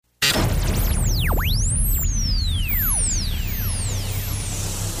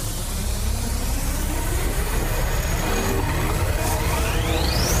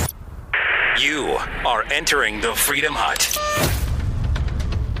are entering the Freedom Hut.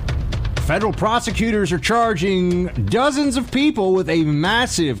 Federal prosecutors are charging dozens of people with a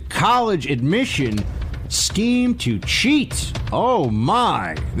massive college admission scheme to cheat. Oh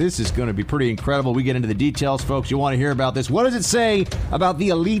my, this is going to be pretty incredible. We get into the details, folks. You want to hear about this. What does it say about the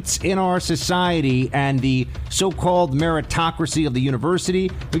elites in our society and the so-called meritocracy of the university?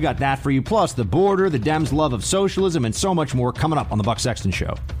 We got that for you. Plus, the border, the Dems' love of socialism, and so much more coming up on The Buck Sexton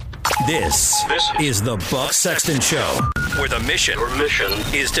Show. This is The Buck Sexton Show, where the mission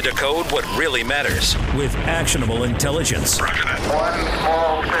is to decode what really matters with actionable intelligence. Roger that. One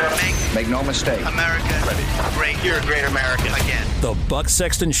small step. Make no mistake. America. Ready. Great. You're a great American. Again. The Buck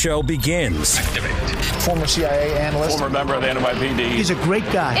Sexton Show begins. Activate. Former CIA analyst. Former member of the NYPD. He's a great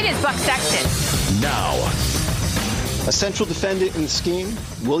guy. It is Buck Sexton. Now. A central defendant in the scheme,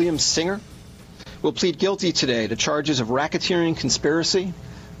 William Singer, will plead guilty today to charges of racketeering conspiracy,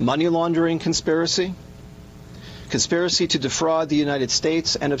 money laundering conspiracy, conspiracy to defraud the United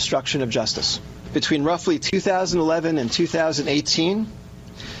States, and obstruction of justice. Between roughly 2011 and 2018,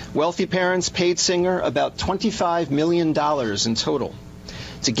 wealthy parents paid Singer about $25 million in total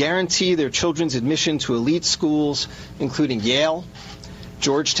to guarantee their children's admission to elite schools, including Yale,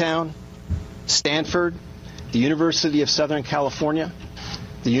 Georgetown, Stanford, the University of Southern California,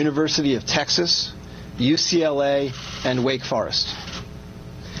 the University of Texas, UCLA, and Wake Forest.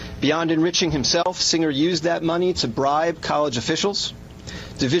 Beyond enriching himself, Singer used that money to bribe college officials,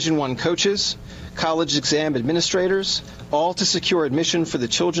 Division I coaches, college exam administrators, all to secure admission for the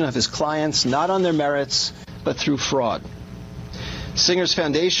children of his clients, not on their merits, but through fraud. Singer's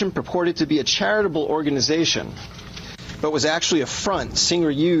foundation purported to be a charitable organization, but was actually a front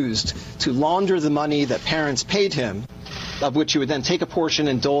Singer used to launder the money that parents paid him, of which he would then take a portion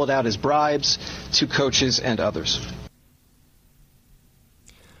and dole it out as bribes to coaches and others.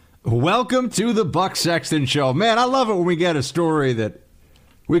 Welcome to the Buck Sexton Show. Man, I love it when we get a story that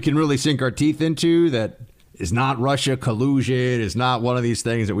we can really sink our teeth into, that is not Russia collusion, is not one of these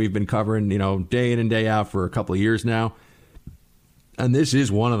things that we've been covering, day in and day out for a couple of years now. And this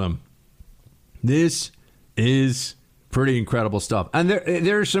is one of them. This is pretty incredible stuff. And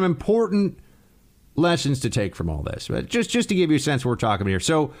there's some important lessons to take from all this. But just to give you a sense of what we're talking about here.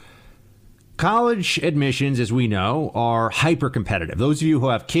 So, college admissions, as we know, are hyper competitive. Those of you who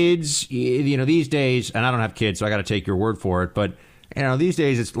have kids, these days, and I don't have kids, so I got to take your word for it. But these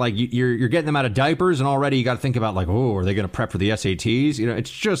days, it's like you're getting them out of diapers, and already you got to think about are they going to prep for the SATs? It's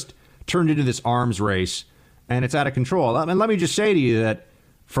just turned into this arms race, and it's out of control. And let me just say to you that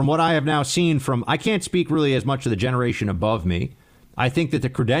from what I have now seen I can't speak really as much of the generation above me. I think that the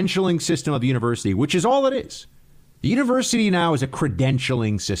credentialing system of the university, which is all it is. The university now is a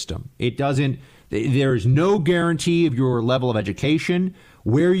credentialing system. There is no guarantee of your level of education.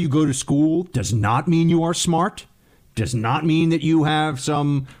 Where you go to school does not mean you are smart, does not mean that you have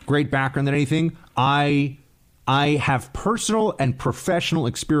some great background in anything. I have personal and professional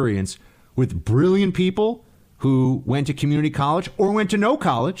experience with brilliant people who went to community college or went to no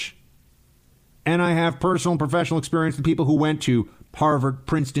college. And I have personal and professional experience with people who went to Harvard,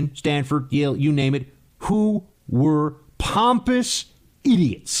 Princeton, Stanford, Yale, you name it, who were pompous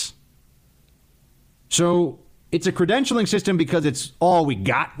idiots. So it's a credentialing system because it's all we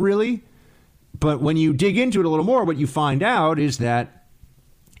got, really. But when you dig into it a little more, what you find out is that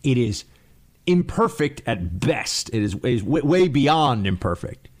it is imperfect at best. It is way beyond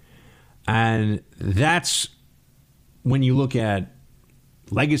imperfect. And that's when you look at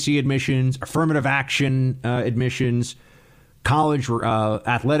legacy admissions, affirmative action admissions, college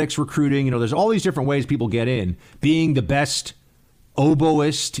athletics recruiting. There's all these different ways people get in. Being the best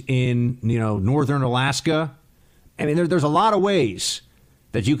oboist in northern Alaska. I mean, there's a lot of ways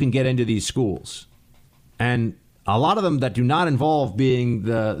that you can get into these schools, and a lot of them that do not involve being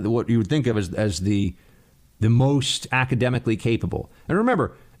the what you would think of as the most academically capable. And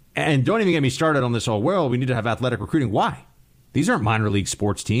remember, and don't even get me started on this whole world. We need to have athletic recruiting. Why? These aren't minor league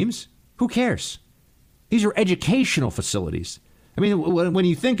sports teams. Who cares? These are educational facilities. I mean, when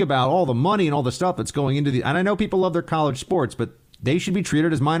you think about all the money and all the stuff that's going into and I know people love their college sports, but they should be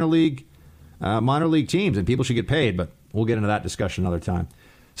treated as minor league teams, and people should get paid. But we'll get into that discussion another time.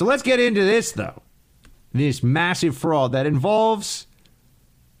 So let's get into this, though. This massive fraud that involves,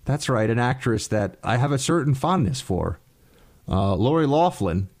 that's right, an actress that I have a certain fondness for, Lori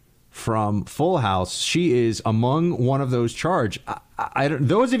Loughlin from Full House. She is among one of those charged.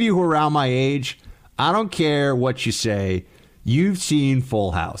 Those of you who are around my age, I don't care what you say. You've seen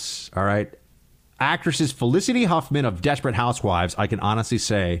Full House, all right? Actresses Felicity Huffman of Desperate Housewives, I can honestly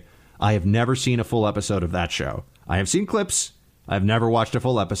say I have never seen a full episode of that show. I have seen clips. I've never watched a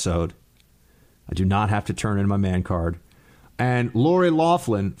full episode. I do not have to turn in my man card. And Lori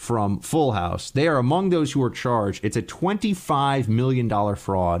Loughlin from Full House, they are among those who are charged. It's a $25 million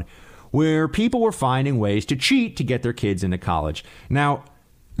fraud where people were finding ways to cheat to get their kids into college. Now,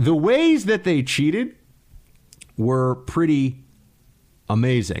 the ways that they cheated were pretty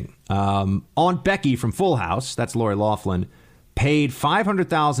amazing. Aunt Becky from Full House, that's Lori Loughlin, paid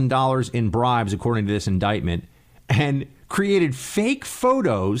 $500,000 in bribes, according to this indictment, and created fake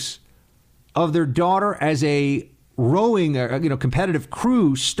photos of their daughter as a rowing, competitive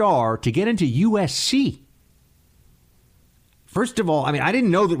crew star to get into USC. First of all, I mean, I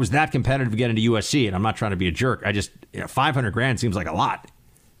didn't know that it was that competitive to get into USC, and I'm not trying to be a jerk. I just, $500,000 seems like a lot.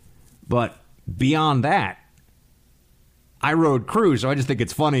 But beyond that, I rode crew, so I just think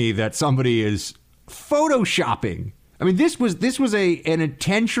it's funny that somebody is photoshopping. I mean, this was an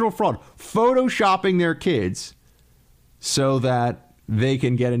intentional fraud, photoshopping their kids so that they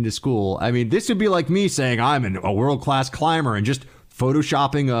can get into school. I mean, this would be like me saying I'm a world-class climber and just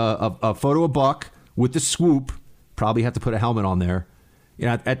photoshopping a photo of Buck with the swoop. Probably have to put a helmet on there,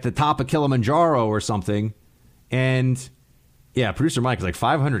 at the top of Kilimanjaro or something. And yeah, producer Mike is like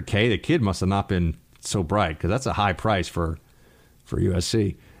 $500K. The kid must have not been so bright because that's a high price for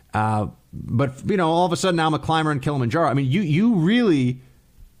USC. But all of a sudden now I'm a climber in Kilimanjaro. I mean, you really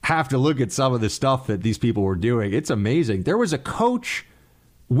have to look at some of the stuff that these people were doing. It's amazing. There was a coach,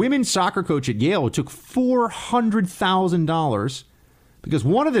 women's soccer coach at Yale, who took $400,000 because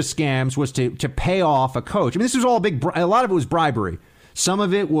one of the scams was to pay off a coach. I mean, this was all a lot of it was bribery. Some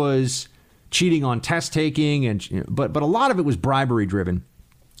of it was cheating on test taking, but a lot of it was bribery driven.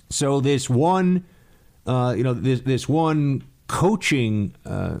 So this one, this one coaching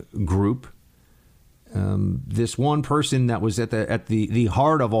group. This one person that was at the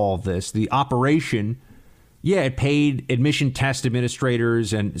heart of all of this, the operation, it paid admission test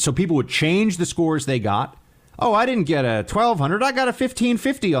administrators, and so people would change the scores they got. Oh, I didn't get a 1,200, I got a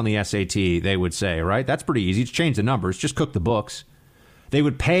 1,550 on the SAT, they would say, right? That's pretty easy. Just change the numbers, just cook the books. They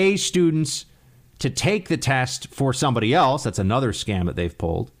would pay students to take the test for somebody else. That's another scam that they've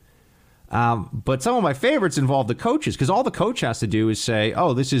pulled. But some of my favorites involve the coaches, because all the coach has to do is say,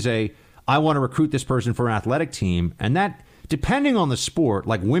 oh, I want to recruit this person for an athletic team. And that, depending on the sport,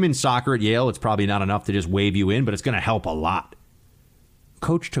 like women's soccer at Yale, it's probably not enough to just wave you in, but it's going to help a lot.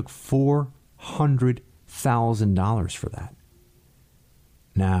 Coach took $400,000 for that.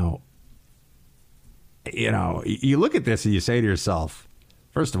 Now, you look at this and you say to yourself,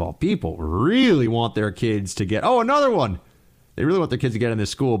 first of all, people really want their kids to get, another one. They really want their kids to get in this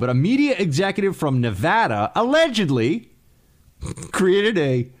school. But a media executive from Nevada allegedly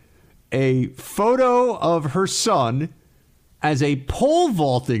created a photo of her son as a pole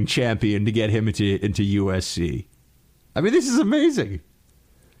vaulting champion to get him into USC. I mean, this is amazing.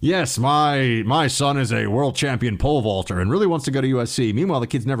 Yes, my son is a world champion pole vaulter and really wants to go to USC. Meanwhile, the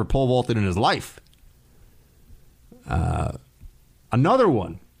kid's never pole vaulted in his life. Another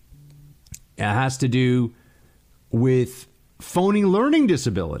one has to do with phony learning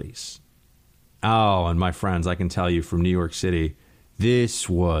disabilities. Oh, and my friends, I can tell you from New York City, this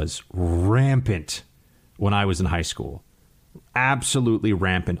was rampant when I was in high school. Absolutely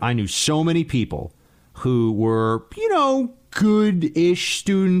rampant. I knew so many people who were, good-ish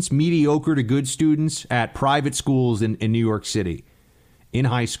students, mediocre to good students at private schools in New York City, in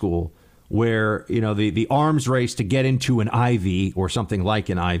high school, where, the arms race to get into an Ivy or something like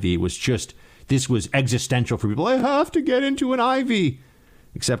an Ivy was just, this was existential for people. I have to get into an Ivy.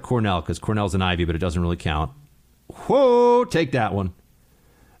 Except Cornell, because Cornell's an Ivy, but it doesn't really count. Whoa, take that one.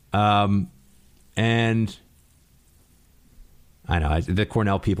 And I know the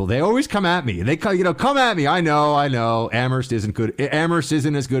Cornell people, they always come at me. They come at me. I know. Amherst isn't good. Amherst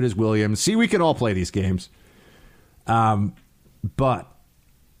isn't as good as Williams. See, we can all play these games. But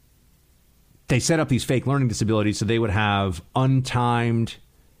they set up these fake learning disabilities so they would have untimed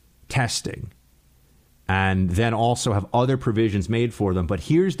testing and then also have other provisions made for them. But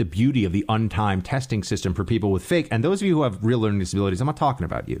here's the beauty of the untimed testing system for people with fake. And those of you who have real learning disabilities, I'm not talking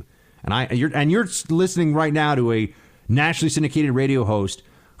about you. And you're listening right now to a nationally syndicated radio host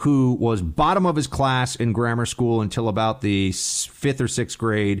who was bottom of his class in grammar school until about the 5th or 6th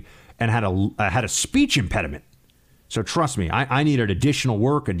grade and had a speech impediment. So trust me, I needed additional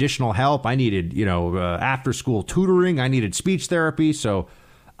work, additional help. I needed, after school tutoring. I needed speech therapy. So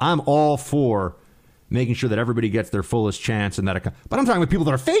I'm all for making sure that everybody gets their fullest chance. But I'm talking about people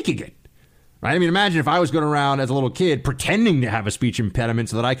that are faking it. Right? I mean, imagine if I was going around as a little kid pretending to have a speech impediment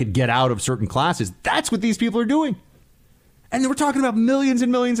so that I could get out of certain classes. That's what these people are doing. And we're talking about millions and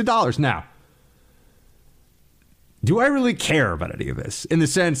millions of dollars. Now, do I really care about any of this? In the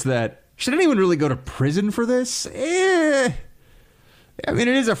sense that, should anyone really go to prison for this? I mean, it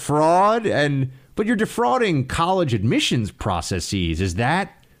is a fraud, but you're defrauding college admissions processes. Is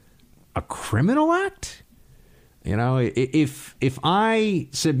that a criminal act? You know, if I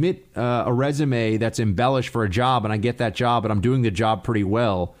submit a resume that's embellished for a job and I get that job and I'm doing the job pretty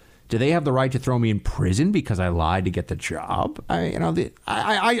well, do they have the right to throw me in prison because I lied to get the job?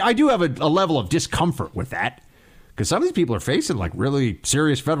 I do have a level of discomfort with that, because some of these people are facing like really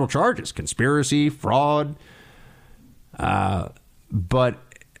serious federal charges, conspiracy, fraud. But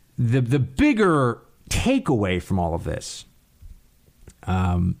the bigger takeaway from all of this,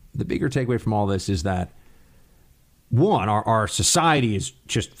 is that, one, our society is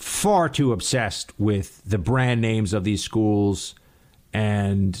just far too obsessed with the brand names of these schools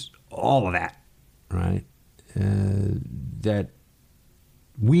and all of that, right? That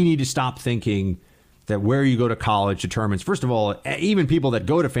we need to stop thinking that where you go to college determines, first of all, even people that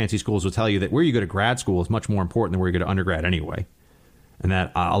go to fancy schools will tell you that where you go to grad school is much more important than where you go to undergrad anyway. And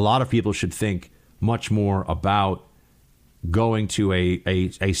that a lot of people should think much more about going to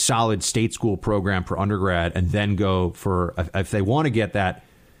a solid state school program for undergrad and then go for, if they want to get that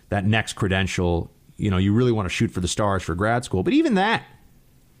next credential, you really want to shoot for the stars for grad school. But even that,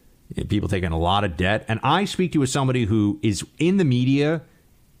 people taking a lot of debt. And I speak to as somebody who is in the media,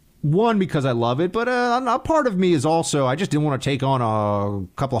 one, because I love it, but a part of me is also, I just didn't want to take on a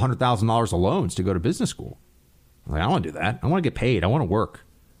couple $100,000 of loans to go to business school. I don't want to do that. I want to get paid. I want to work.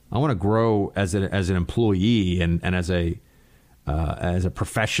 I want to grow as an employee and as a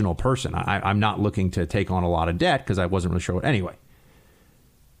professional person. I'm not looking to take on a lot of debt because I wasn't really sure what. Anyway,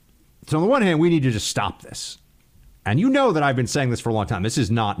 so on the one hand, we need to just stop this. And you know that I've been saying this for a long time. This is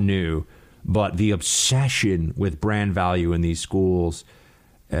not new, but the obsession with brand value in these schools,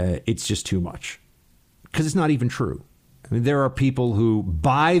 it's just too much, because it's not even true. I mean, there are people who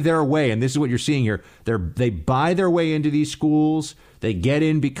buy their way, and this is what you're seeing here. They buy their way into these schools. They get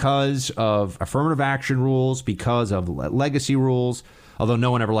in because of affirmative action rules, because of legacy rules, although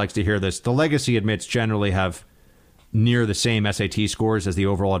no one ever likes to hear this. The legacy admits generally have near the same SAT scores as the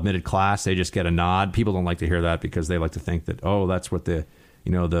overall admitted class. They just get a nod. People don't like to hear that because they like to think that, oh, that's what the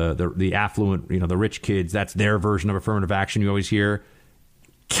affluent, the rich kids, that's their version of affirmative action you always hear.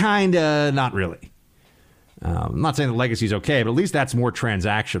 Kinda, not really. I'm not saying the legacy is okay, but at least that's more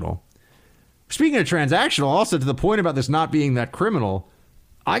transactional. Speaking of transactional, also to the point about this not being that criminal,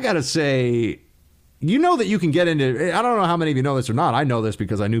 I got to say, that you can get into, I don't know how many of you know this or not. I know this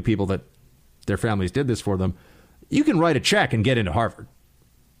because I knew people that their families did this for them. You can write a check and get into Harvard.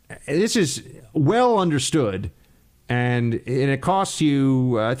 This is well understood, and it costs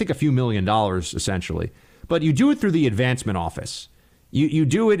you, I think, a few $1 million, essentially. But you do it through the advancement office. You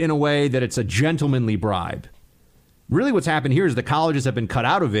do it in a way that it's a gentlemanly bribe. Really what's happened here is the colleges have been cut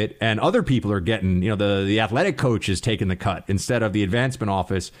out of it, and other people are getting, the athletic coach is taking the cut instead of the advancement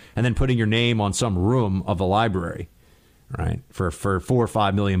office and then putting your name on some room of the library, right, for $4 or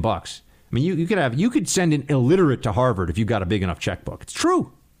 $5 million. I mean, you could send an illiterate to Harvard if you got a big enough checkbook. It's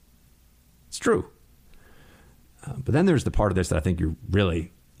true. It's true. But then there's the part of this that I think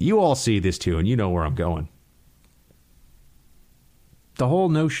you all see this too, and you know where I'm going. The whole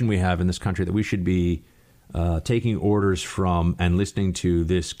notion we have in this country that we should be taking orders from and listening to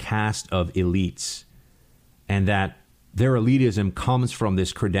this caste of elites, and that their elitism comes from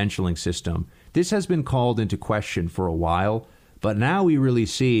this credentialing system. This has been called into question for a while, but now we really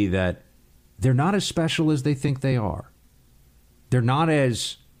see that they're not as special as they think they are. They're not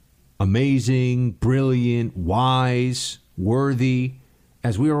as amazing, brilliant, wise, worthy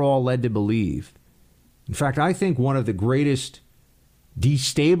as we are all led to believe. In fact, I think one of the greatest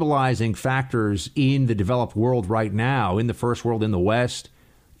destabilizing factors in the developed world right now, in the first world, in the West,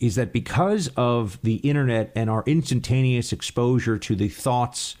 is that because of the internet and our instantaneous exposure to the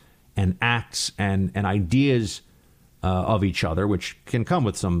thoughts and acts and ideas of each other, which can come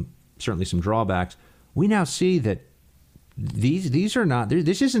with certainly some drawbacks, we now see that these are not,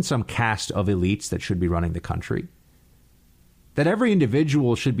 this isn't some caste of elites that should be running the country. That every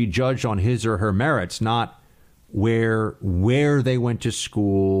individual should be judged on his or her merits, not where they went to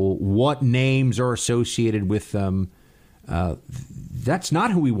school, what names are associated with them. That's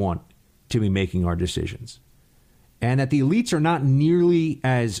not who we want to be making our decisions. And that the elites are not nearly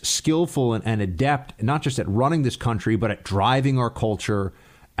as skillful and adept, not just at running this country, but at driving our culture,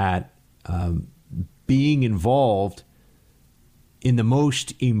 at being involved in the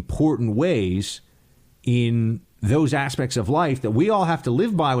most important ways in those aspects of life that we all have to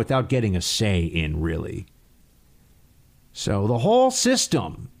live by without getting a say in, really. So the whole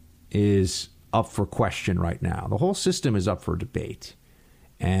system is up for question right now. The whole system is up for debate.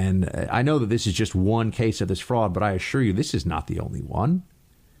 And I know that this is just one case of this fraud, but I assure you this is not the only one.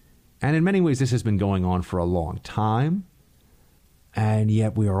 And in many ways, this has been going on for a long time. And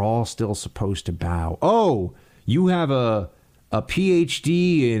yet we are all still supposed to bow. Oh, you have a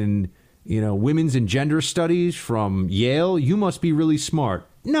PhD in, women's and gender studies from Yale. You must be really smart.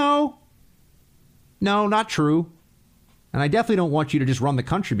 No, not true. And I definitely don't want you to just run the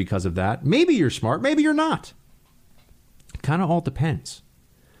country because of that. Maybe you're smart. Maybe you're not. It kind of all depends.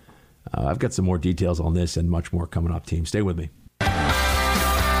 I've got some more details on this and much more coming up, team. Stay with me.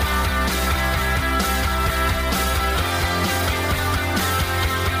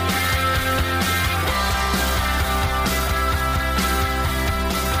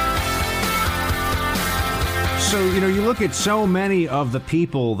 So, you look at so many of the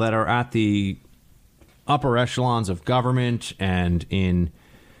people that are at the upper echelons of government and in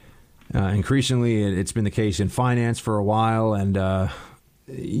increasingly it's been the case in finance for a while. And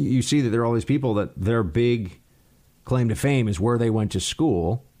you see that there are all these people that their big claim to fame is where they went to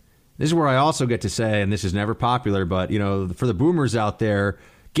school. This is where I also get to say, and this is never popular, but, for the boomers out there,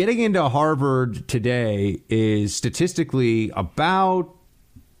 getting into Harvard today is statistically about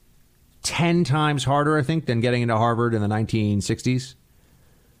 10 times harder, I think, than getting into Harvard in the 1960s.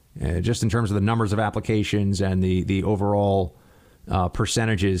 Just in terms of the numbers of applications and the overall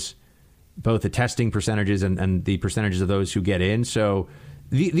percentages, both the testing percentages and the percentages of those who get in. So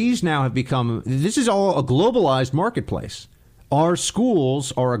these now have become, this is all a globalized marketplace. Our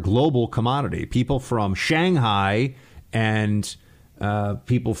schools are a global commodity. People from Shanghai and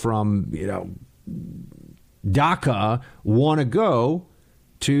people from, Dhaka want to go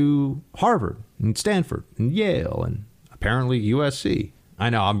to Harvard and Stanford and Yale and apparently USC. I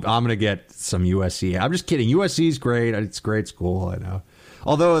know I'm going to get some USC. I'm just kidding. USC is great. It's a great school. I know.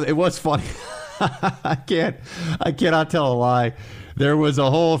 Although it was funny. I cannot tell a lie. There was a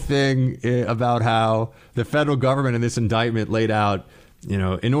whole thing about how the federal government in this indictment laid out,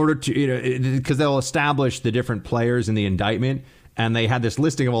 in order to, because they'll establish the different players in the indictment. And they had this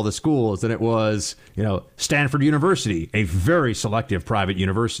listing of all the schools, and it was, Stanford University, a very selective private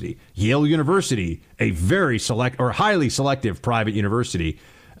university. Yale University, a very highly selective private university.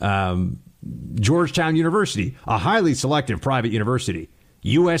 Georgetown University, a highly selective private university.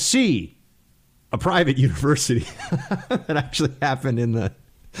 USC, a private university. That actually happened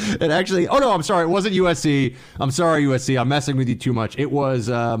I'm sorry, it wasn't USC. I'm sorry, USC. I'm messing with you too much. It was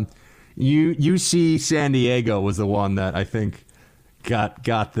UC San Diego was the one that I think got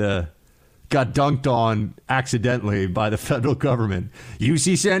dunked on accidentally by the federal government.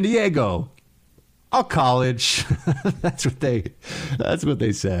 UC San Diego, a college. That's what they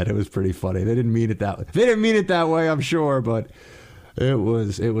said. It was pretty funny. They didn't mean it that way. They didn't mean it that way, I'm sure, but it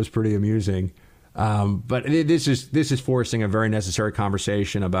was pretty amusing. But this is forcing a very necessary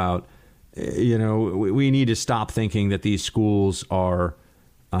conversation about, we need to stop thinking that these schools are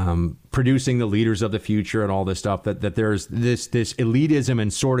producing the leaders of the future and all this stuff, that there's this elitism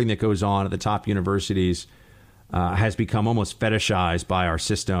and sorting that goes on at the top universities has become almost fetishized by our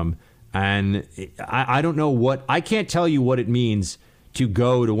system. And I don't know I can't tell you what it means to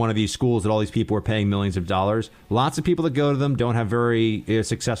go to one of these schools that all these people are paying millions of dollars. Lots of people that go to them don't have very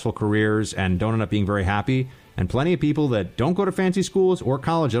successful careers and don't end up being very happy. And plenty of people that don't go to fancy schools or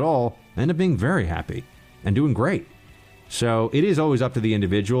college at all end up being very happy and doing great. So it is always up to the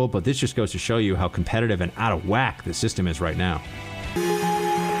individual, but this just goes to show you how competitive and out of whack the system is right now.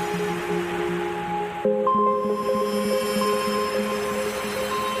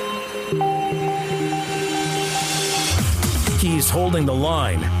 He's holding the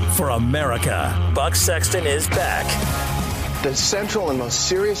line for America. Buck Sexton is back. The central and most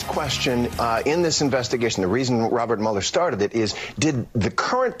serious question in this investigation, the reason Robert Mueller started it, is did the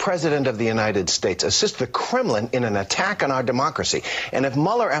current president of the United States assist the Kremlin in an attack on our democracy? And if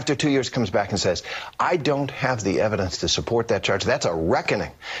Mueller, after 2 years, comes back and says, I don't have the evidence to support that charge, that's a reckoning.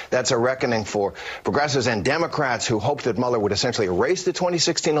 That's a reckoning for progressives and Democrats who hoped that Mueller would essentially erase the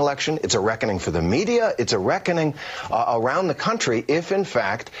 2016 election. It's a reckoning for the media. It's a reckoning around the country if, in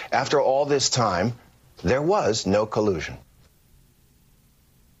fact, after all this time, there was no collusion.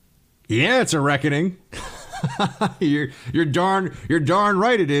 Yeah, it's a reckoning. You're darn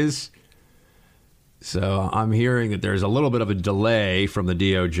right it is. So I'm hearing that there's a little bit of a delay from the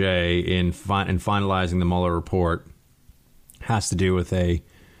DOJ in finalizing the Mueller report. Has to do with a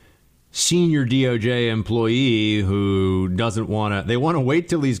senior DOJ employee who doesn't want to. They want to wait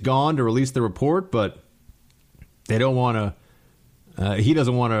till he's gone to release the report, but they don't want to. He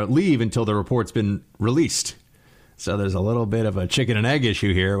doesn't want to leave until the report's been released. So there's a little bit of a chicken and egg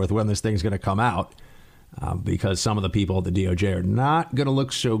issue here with when this thing's going to come out. because some of the people at the DOJ are not going to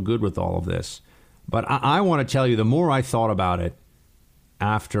look so good with all of this. But I want to tell you, the more I thought about it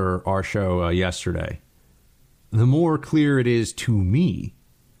after our show yesterday, the more clear it is to me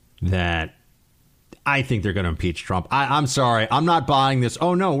that I think they're going to impeach Trump. I'm sorry. I'm not buying this.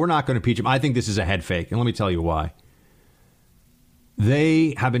 Oh, no, we're not going to impeach him. I think this is a head fake. And let me tell you why.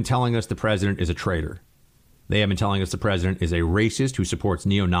 They have been telling us the president is a traitor. They have been telling us the president is a racist who supports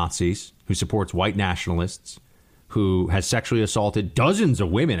neo-Nazis, who supports white nationalists, who has sexually assaulted dozens of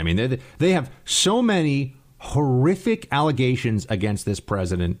women. I mean, they have so many horrific allegations against this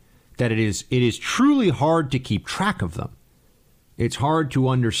president that it is truly hard to keep track of them. It's hard to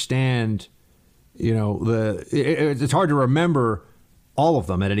understand, it's hard to remember all of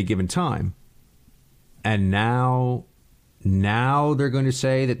them at any given time. And now they're going to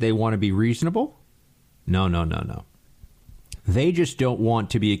say that they want to be reasonable? No. They just don't want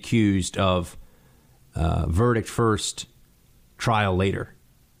to be accused of verdict first, trial later.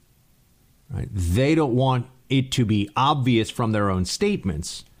 Right? They don't want it to be obvious from their own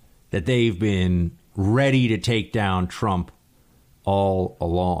statements that they've been ready to take down Trump all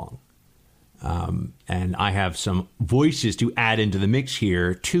along. And I have some voices to add into the mix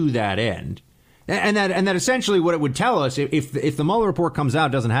here to that end. And that essentially what it would tell us, if the Mueller report comes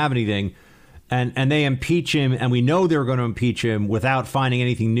out, doesn't have anything, and they impeach him, and we know they're going to impeach him without finding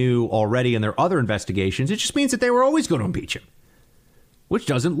anything new already in their other investigations, it just means that they were always going to impeach him, which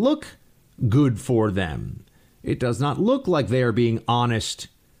doesn't look good for them. It does not look like they are being honest,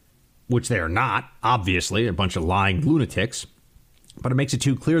 which they are not, obviously, a bunch of lying lunatics, but it makes it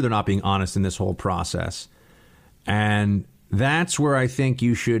too clear they're not being honest in this whole process. And that's where I think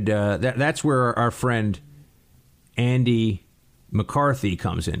you should, that's where our friend Andy McCarthy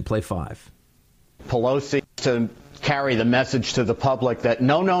comes in. Play 5. Pelosi to carry the message to the public that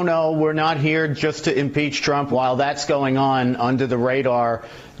no, we're not here just to impeach Trump. While that's going on under the radar,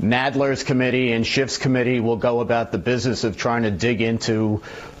 Nadler's committee and Schiff's committee will go about the business of trying to dig into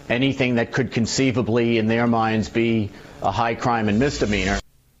anything that could conceivably, in their minds, be a high crime and misdemeanor.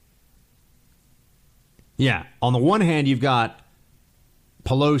 Yeah. On the one hand, you've got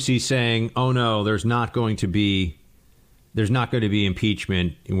Pelosi saying, oh, no, there's not going to be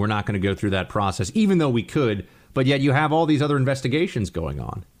impeachment, and we're not going to go through that process, even though we could. But yet you have all these other investigations going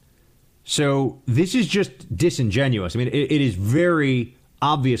on. So this is just disingenuous. I mean, it is very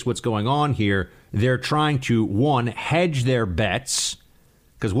obvious what's going on here. They're trying to, one, hedge their bets,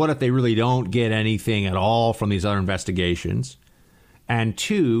 because what if they really don't get anything at all from these other investigations? And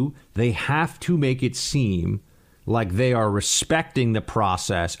two, they have to make it seem like they are respecting the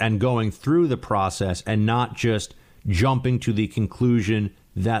process and going through the process and not just jumping to the conclusion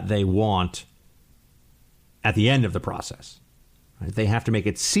that they want at the end of the process. Right? They have to make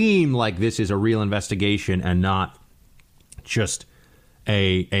it seem like this is a real investigation and not just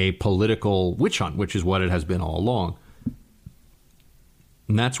a political witch hunt, which is what it has been all along.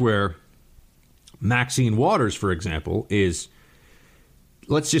 And that's where Maxine Waters, for example, is,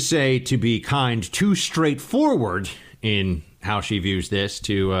 let's just say, to be kind, too straightforward in how she views this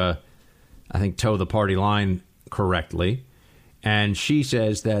to, I think, toe the party line correctly. And she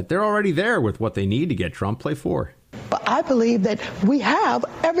says that they're already there with what they need to get Trump. Play 4. But I believe that we have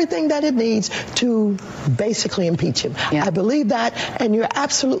everything that it needs to basically impeach him. Yeah. I believe that, and you're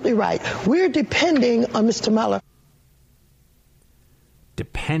absolutely right. We're depending on Mr. Mueller.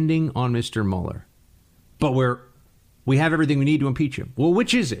 Depending on Mr. Mueller. But we have everything we need to impeach him. Well,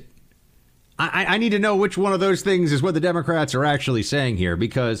 which is it? I need to know which one of those things is what the Democrats are actually saying here,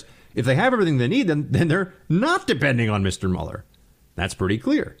 because if they have everything they need, then they're not depending on Mr. Mueller. That's pretty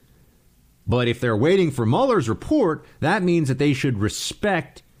clear. But if they're waiting for Mueller's report, that means that they should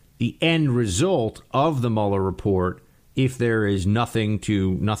respect the end result of the Mueller report if there is nothing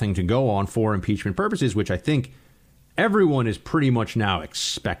to go on for impeachment purposes, which I think everyone is pretty much now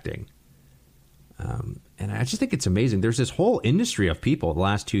expecting. And I just think it's amazing. There's this whole industry of people the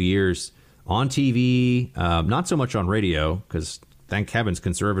last 2 years on TV, not so much on radio, because thank heavens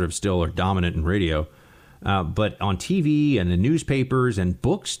conservatives still are dominant in radio, but on TV and the newspapers and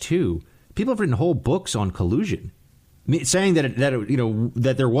books, too. People have written whole books on collusion, saying that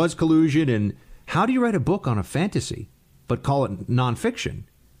there was collusion. And how do you write a book on a fantasy but call it nonfiction?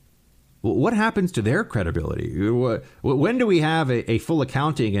 What happens to their credibility? When do we have a full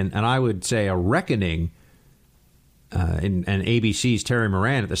accounting and I would say a reckoning? And ABC's Terry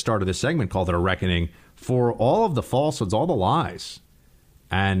Moran at the start of this segment called it a reckoning for all of the falsehoods, all the lies,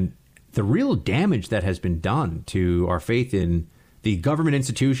 and the real damage that has been done to our faith in the government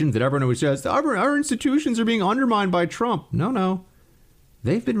institutions that everyone always says, our institutions are being undermined by Trump. No.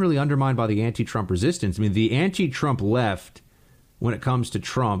 they've been really undermined by the anti-Trump resistance. I mean, the anti-Trump left, when it comes to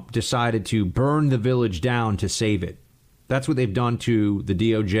Trump, decided to burn the village down to save it. That's what they've done to the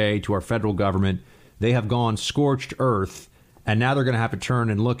DOJ, to our federal government. They have gone scorched earth, and now they're going to have to turn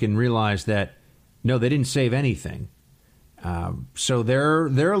and look and realize that, no, they didn't save anything. So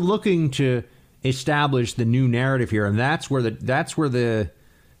they're looking to establish the new narrative here, and that's where the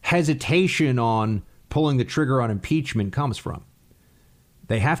hesitation on pulling the trigger on impeachment comes from.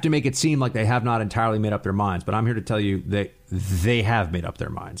 They have to make it seem like they have not entirely made up their minds, but I'm here to tell you that they have made up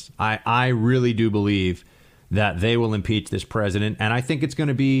their minds. I really do believe that they will impeach this president, and I think it's going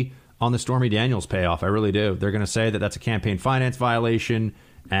to be on the Stormy Daniels payoff. I really do. They're going to say that that's a campaign finance violation,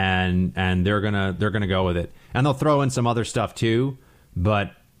 and they're gonna go with it, and they'll throw in some other stuff too.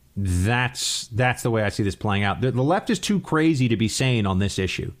 But that's the way I see this playing out. The left is too crazy to be sane on this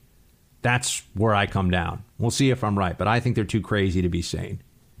issue. That's where I come down. We'll see if I'm right, but I think they're too crazy to be sane.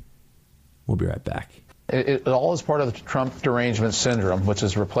 We'll be right back. It all is part of the Trump derangement syndrome, which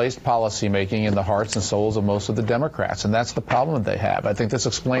has replaced policymaking in the hearts and souls of most of the Democrats, and that's the problem that they have. I think this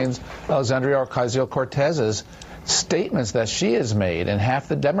explains Alexandria Ocasio-Cortez's statements that she has made, and half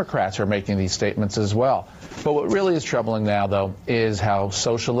the Democrats are making these statements as well. But what really is troubling now, though, is how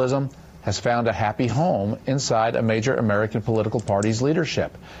socialism has found a happy home inside a major American political party's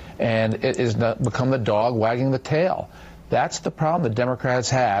leadership, and it has become the dog wagging the tail. That's the problem the Democrats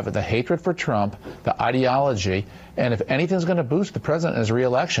have, the hatred for Trump, the ideology, and if anything's going to boost the president in his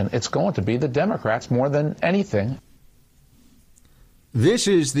re-election, it's going to be the Democrats more than anything. This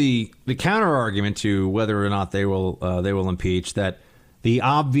is the counter argument to whether or not they will impeach, that the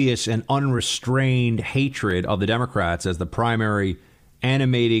obvious and unrestrained hatred of the Democrats as the primary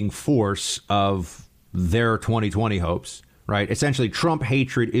animating force of their 2020 hopes, right? Essentially, Trump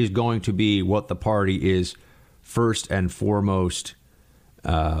hatred is going to be what the party is first and foremost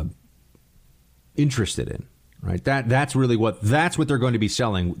interested in, right? That's really what they're going to be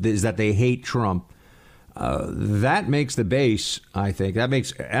selling, is that they hate Trump. That makes the base, I think,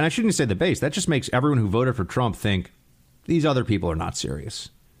 and I shouldn't say the base, that just makes everyone who voted for Trump think these other people are not serious.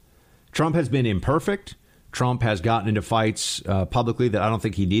 Trump has been imperfect. Trump has gotten into fights publicly that I don't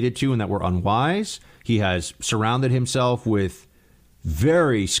think he needed to and that were unwise. He has surrounded himself with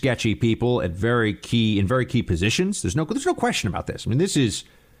very sketchy people in very key positions. There's no question about this. I mean, this is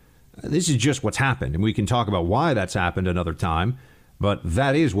just what's happened, and we can talk about why that's happened another time. But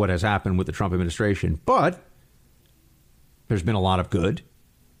that is what has happened with the Trump administration. But there's been a lot of good.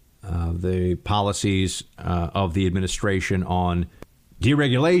 The policies of the administration on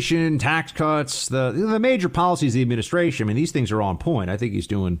deregulation, tax cuts, the major policies of the administration, I mean, these things are on point. I think he's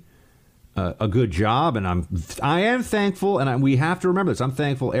doing a good job, and I am thankful, and we have to remember this. I'm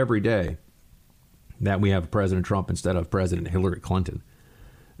thankful every day that we have President Trump instead of President Hillary Clinton.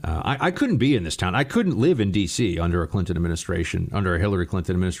 I couldn't be in this town. I couldn't live in D.C. under a Clinton administration, under a Hillary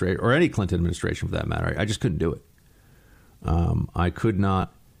Clinton administration, or any Clinton administration for that matter. I just couldn't do it. I could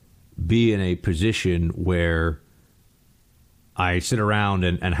not be in a position where I sit around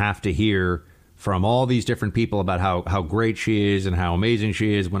and have to hear from all these different people about how great she is and how amazing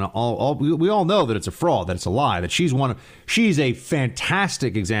she is, when we all know that it's a fraud, that it's a lie, that she's a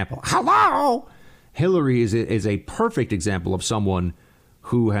fantastic example. Hello! Hillary is a perfect example of someone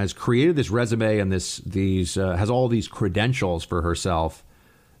who has created this resume and has all these credentials for herself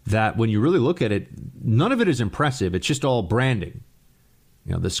that when you really look at it, none of it is impressive. It's just all branding.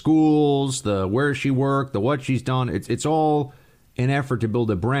 You know, the schools, the where she worked, the what she's done. It's all an effort to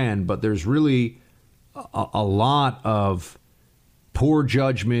build a brand, but there's really a lot of poor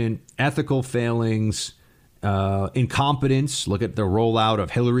judgment, ethical failings, incompetence. Look at the rollout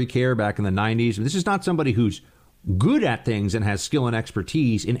of Hillary Care back in the 90s. This is not somebody who's good at things and has skill and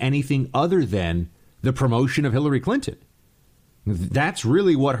expertise in anything other than the promotion of Hillary Clinton. That's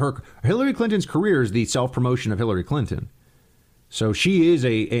really what Hillary Clinton's career is, the self-promotion of Hillary Clinton. So she is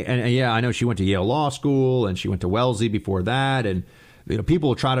and yeah, I know she went to Yale Law School and she went to Wellesley before that. And people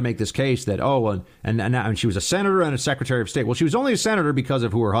will try to make this case that, and she was a senator and a secretary of state. Well, she was only a senator because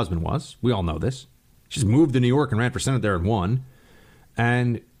of who her husband was. We all know this. She's moved to New York and ran for Senate there and won.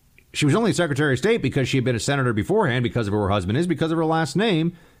 And she was only Secretary of State because she had been a senator beforehand, because of who her husband is, because of her last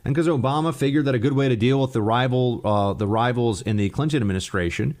name, and because Obama figured that a good way to deal with the rivals in the Clinton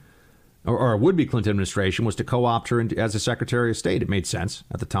administration, or would-be Clinton administration, was to co-opt her as a Secretary of State. It made sense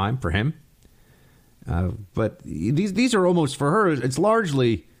at the time for him. But these are almost, for her, it's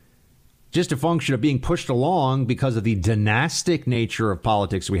largely just a function of being pushed along because of the dynastic nature of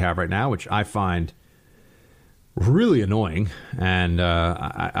politics we have right now, which I find really annoying. And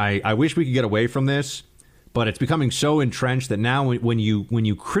I wish we could get away from this. but it's becoming so entrenched that now when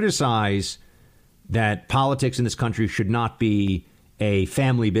you criticize that politics in this country should not be a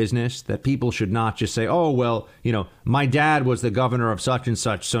family business, that people should not just say, oh, well, my dad was the governor of such and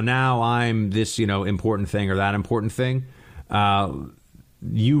such, so now I'm this, important thing or that important thing.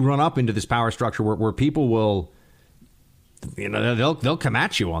 You run up into this power structure where people will, they'll come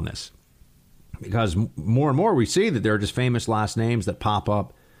at you on this. Because more and more we see that there are just famous last names that pop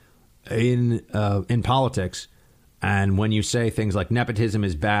up in politics. And when you say things like nepotism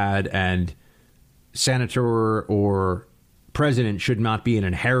is bad and senator or president should not be an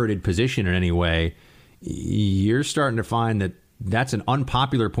inherited position in any way, you're starting to find that that's an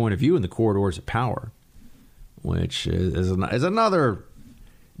unpopular point of view in the corridors of power, which is another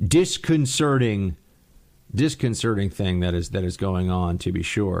disconcerting thing that is going on, to be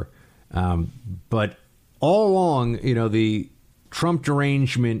sure. But all along, the Trump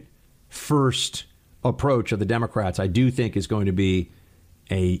derangement first approach of the Democrats, I do think is going to be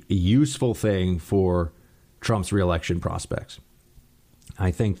a useful thing for Trump's reelection prospects. I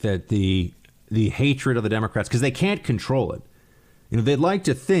think that the hatred of the Democrats, because they can't control it, they'd like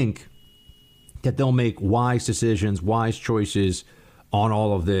to think that they'll make wise decisions, wise choices on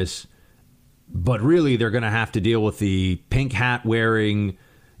all of this, but really they're going to have to deal with the pink hat wearing,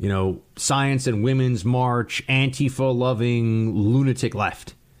 science and women's march, Antifa loving lunatic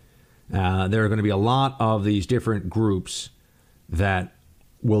left. There are going to be a lot of these different groups that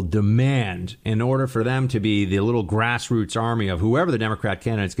will demand, in order for them to be the little grassroots army of whoever the Democrat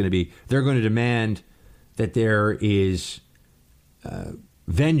candidate's going to be, they're going to demand that there is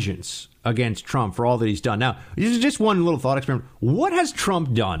vengeance against Trump for all that he's done. Now, this is just one little thought experiment. What has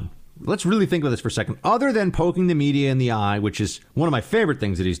Trump done? Let's really think about this for a second. Other than poking the media in the eye, which is one of my favorite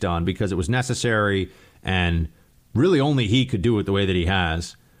things that he's done because it was necessary and really only he could do it the way that he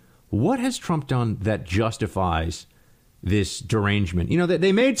has. What has Trump done that justifies this derangement?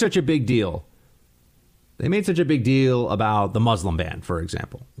 They made such a big deal. They made such a big deal about the Muslim ban, for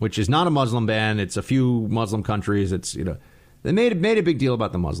example, which is not a Muslim ban. It's a few Muslim countries. It's, they made a big deal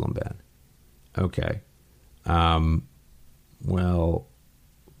about the Muslim ban. Okay. Well,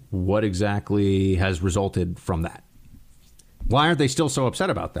 what exactly has resulted from that? Why aren't they still so upset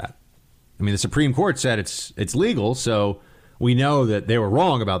about that? I mean, the Supreme Court said it's legal, so we know that they were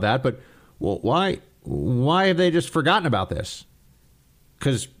wrong about that. But why have they just forgotten about this?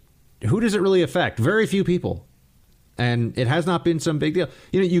 Because who does it really affect? Very few people. And it has not been some big deal.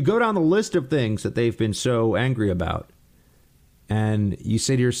 You go down the list of things that they've been so angry about, and you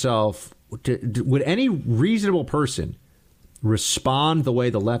say to yourself, would any reasonable person respond the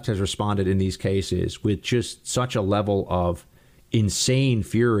way the left has responded in these cases with just such a level of insane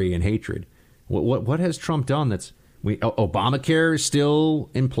fury and hatred? What has Trump done that's... Obamacare is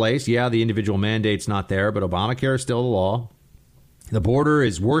still in place. Yeah, the individual mandate's not there, but Obamacare is still the law. The border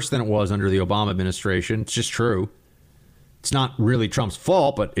is worse than it was under the Obama administration. It's just true. It's not really Trump's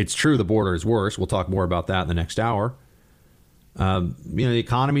fault, but it's true the border is worse. We'll talk more about that in the next hour. The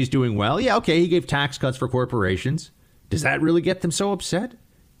economy's doing well. Yeah, okay, he gave tax cuts for corporations. Does that really get them so upset?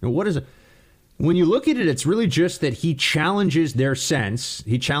 What is it? When you look at it, it's really just that he challenges their sense.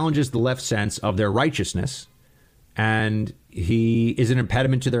 He challenges the left sense of their righteousness. And he is an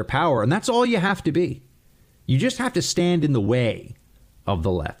impediment to their power. And that's all you have to be. You just have to stand in the way of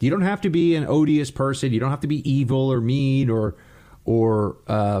the left. You don't have to be an odious person. You don't have to be evil or mean or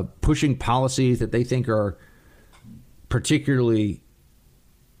pushing policies that they think are particularly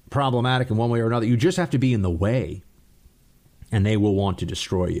problematic in one way or another. You just have to be in the way, and they will want to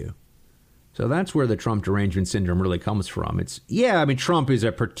destroy you. So that's where the Trump derangement syndrome really comes from. Trump is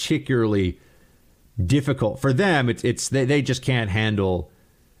a particularly difficult for them. They just can't handle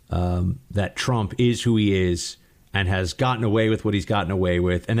that Trump is who he is and has gotten away with what he's gotten away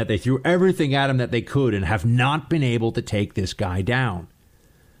with, and that they threw everything at him that they could and have not been able to take this guy down.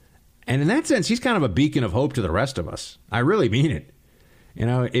 And in that sense, he's kind of a beacon of hope to the rest of us. I really mean it.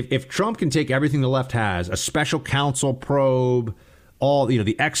 If Trump can take everything the left has, a special counsel probe, all the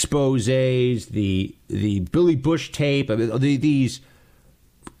exposés, the Billy Bush tape, these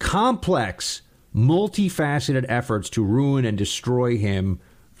complex, multifaceted efforts to ruin and destroy him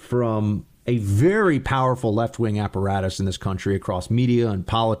from a very powerful left-wing apparatus in this country across media and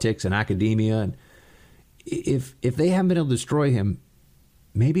politics and academia. And if they haven't been able to destroy him,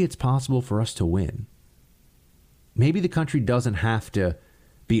 maybe it's possible for us to win. Maybe the country doesn't have to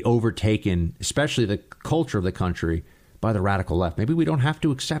be overtaken, especially the culture of the country, by the radical left. Maybe we don't have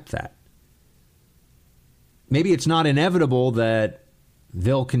to accept that. Maybe it's not inevitable that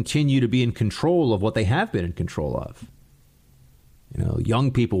they'll continue to be in control of what they have been in control of.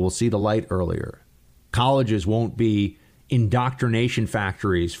 Young people will see the light earlier. Colleges won't be indoctrination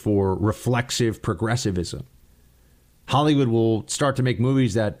factories for reflexive progressivism. Hollywood will start to make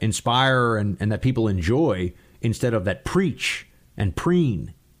movies that inspire and that people enjoy instead of that preach and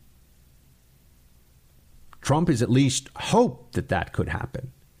preen. Trump has at least hoped that that could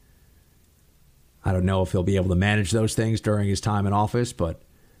happen. I don't know if he'll be able to manage those things during his time in office, but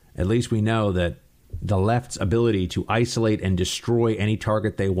at least we know that the left's ability to isolate and destroy any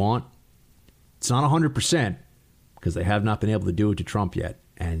target they want, it's not 100%, because they have not been able to do it to Trump yet,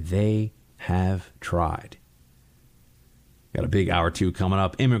 and they have tried. Got a big hour 2 coming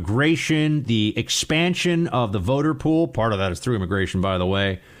up. Immigration, the expansion of the voter pool. Part of that is through immigration, by the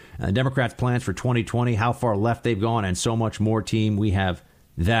way. And the Democrats' plans for 2020, how far left they've gone, and so much more, team. We have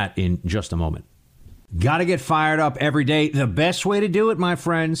that in just a moment. Got to get fired up every day. The best way to do it, my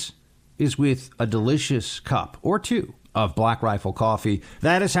friends, is with a delicious cup or two of Black Rifle coffee.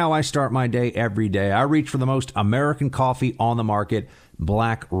 That is how I start my day every day. I reach for the most American coffee on the market,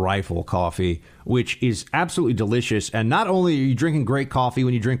 Black Rifle coffee, which is absolutely delicious. And not only are you drinking great coffee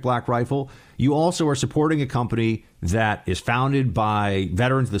when you drink Black Rifle, you also are supporting a company that is founded by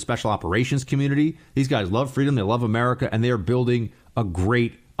veterans of the special operations community. These guys love freedom, they love America, and they are building a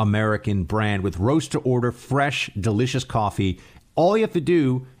great American brand with roast-to-order, fresh, delicious coffee. All you have to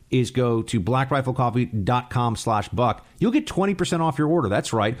do is go to blackriflecoffee.com/buck. You'll get 20% off your order.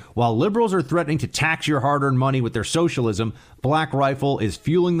 That's right. While liberals are threatening to tax your hard-earned money with their socialism, Black Rifle is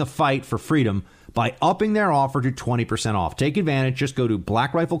fueling the fight for freedom by upping their offer to 20% off. Take advantage. Just go to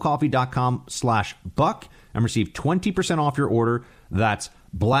blackriflecoffee.com/buck and receive 20% off your order. That's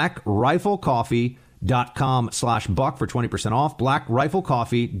blackriflecoffee.com/buck for 20% off.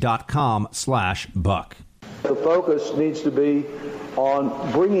 blackriflecoffee.com/buck. The focus needs to be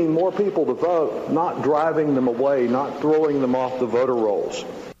on bringing more people to vote, not driving them away, not throwing them off the voter rolls.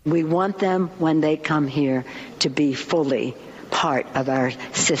 We want them, when they come here, to be fully part of our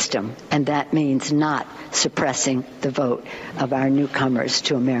system, and that means not suppressing the vote of our newcomers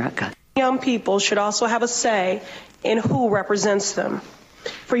to America. Young people should also have a say in who represents them.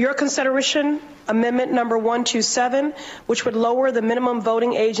 For your consideration, Amendment number 127, which would lower the minimum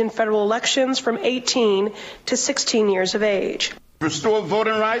voting age in federal elections from 18 to 16 years of age. Restore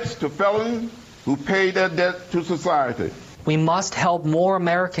voting rights to felons who pay their debt to society. We must help more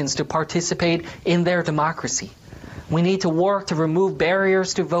Americans to participate in their democracy. We need to work to remove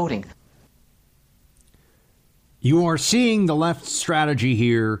barriers to voting. You are seeing the left strategy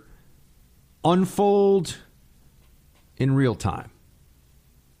here unfold in real time.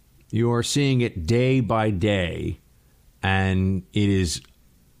 You are seeing it day by day, and it is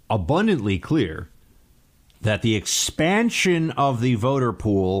abundantly clear that the expansion of the voter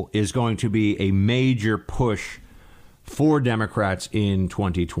pool is going to be a major push for Democrats in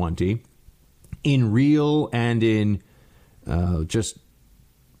 2020, in real and in just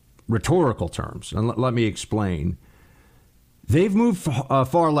rhetorical terms. And let me explain. They've moved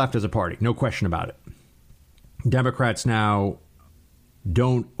far left as a party, no question about it. Democrats now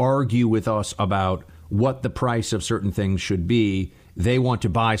don't argue with us about what the price of certain things should be. They want to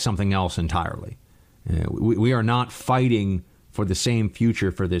buy something else entirely. We are not fighting for the same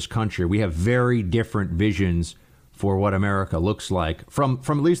future for this country. We have very different visions for what America looks like from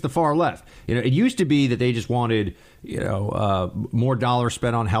at least the far left. You know, it used to be that they just wanted, more dollars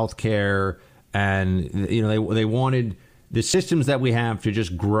spent on health care, and they wanted the systems that we have to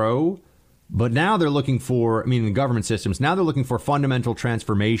just grow. But now they're looking for, the government systems, now they're looking for fundamental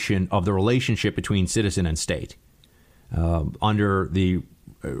transformation of the relationship between citizen and state under the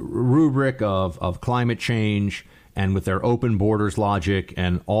rubric of climate change, and with their open borders logic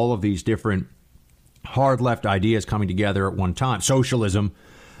and all of these different hard left ideas coming together at one time. Socialism,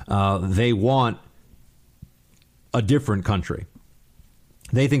 they want a different country.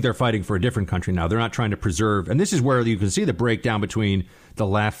 They think they're fighting for a different country now. They're not trying to preserve. And this is where you can see the breakdown between the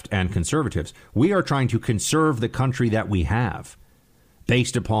left and conservatives. We are trying to conserve the country that we have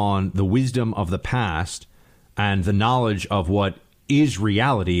based upon the wisdom of the past and the knowledge of what is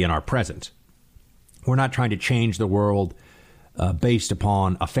reality in our present. We're not trying to change the world based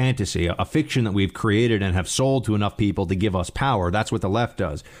upon a fantasy, a fiction that we've created and have sold to enough people to give us power. That's what the left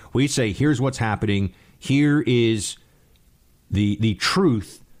does. We say, here's what's happening. Here is the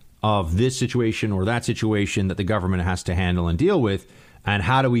truth of this situation or that situation that the government has to handle and deal with. And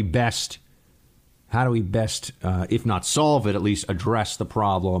how do we best, if not solve it, at least address the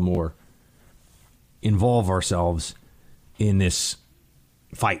problem or involve ourselves in this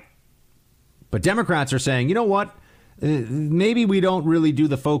fight. But Democrats are saying, you know what? Maybe we don't really do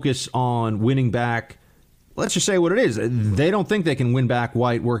the focus on winning back. let's just say what it is. They don't think they can win back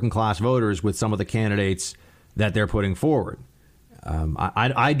white working class voters with some of the candidates that they're putting forward.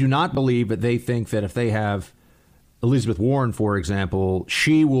 I do not believe that they think that if they have Elizabeth Warren, for example,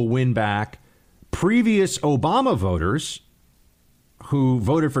 she will win back previous Obama voters who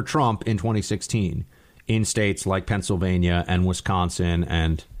voted for Trump in 2016 in states like Pennsylvania and Wisconsin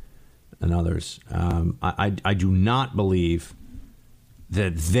and others. I do not believe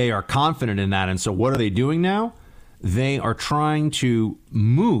that they are confident in that. And so what are they doing now? They are trying to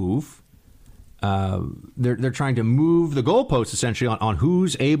move. They're trying to move the goalposts essentially on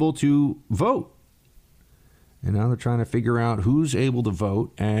who's able to vote. You know, they're trying to figure out who's able to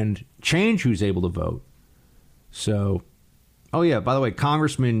vote and change who's able to vote. So, oh yeah, by the way,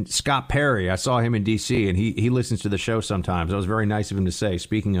 Congressman Scott Perry, I saw him in D.C. and he listens to the show sometimes. That was very nice of him to say,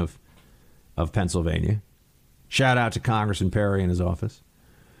 speaking of Pennsylvania. Shout out to Congressman Perry in his office.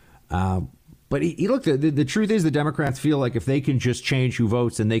 But he look, the truth is the Democrats feel like if they can just change who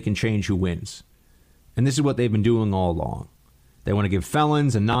votes, then they can change who wins. And this is what they've been doing all along. They want to give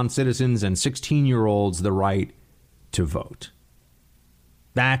felons and non-citizens and 16-year-olds the right to vote.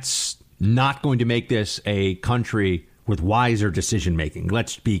 That's not going to make this a country with wiser decision-making.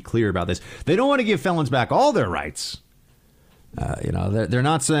 Let's be clear about this. They don't want to give felons back all their rights. They're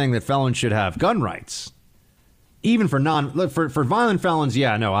not saying that felons should have gun rights. Even for violent felons,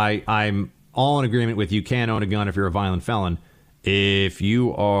 yeah, no, I'm all in agreement with you can't own a gun if you're a violent felon. If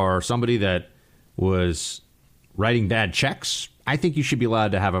you are somebody that was writing bad checks, I think you should be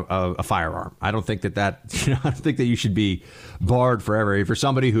allowed to have a firearm. I don't think I don't think that you should be barred forever. If you're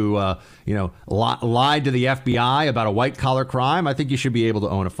somebody who, lied to the FBI about a white collar crime, I think you should be able to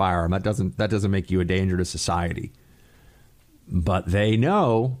own a firearm. That doesn't make you a danger to society. But they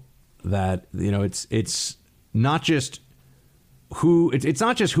know that, it's not just it's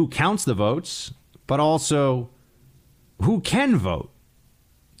not just who counts the votes, but also who can vote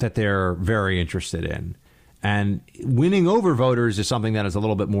that they're very interested in. And winning over voters is something that is a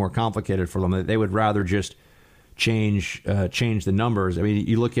little bit more complicated for them. They would rather just change the numbers. I mean,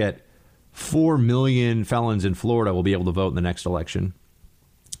 you look at 4 million felons in Florida will be able to vote in the next election.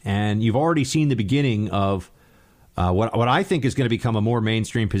 And you've already seen the beginning of what I think is going to become a more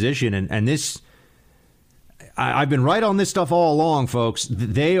mainstream position. And this, I've been right on this stuff all along, folks.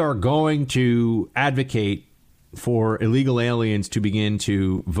 They are going to advocate for illegal aliens to begin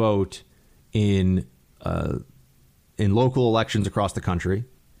to vote in local elections across the country,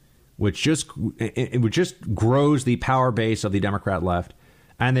 which just grows the power base of the Democrat left.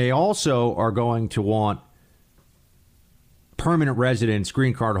 And they also are going to want permanent residents,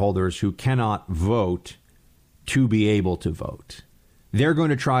 green card holders who cannot vote to be able to vote. They're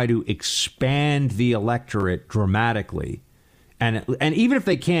going to try to expand the electorate dramatically. And even if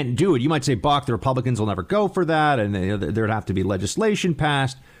they can't do it, you might say, Buck, the Republicans will never go for that, and there'd have to be legislation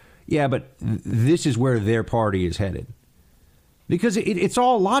passed. Yeah, but this is where their party is headed. Because it's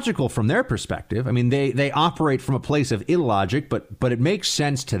all logical from their perspective. I mean, they operate from a place of illogic, but it makes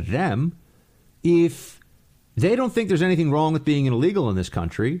sense to them. If they don't think there's anything wrong with being an illegal in this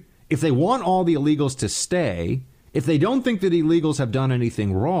country, if they want all the illegals to stay, if they don't think that illegals have done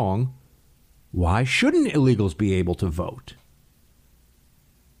anything wrong, why shouldn't illegals be able to vote?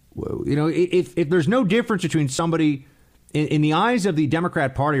 If there's no difference between somebody, in the eyes of the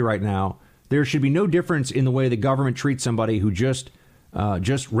Democrat Party right now, there should be no difference in the way the government treats somebody who just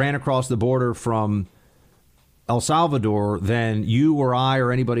ran across the border from El Salvador than you or I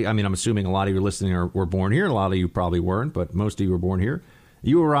or anybody. I mean, I'm assuming a lot of you listening were born here. A lot of you probably weren't, but most of you were born here.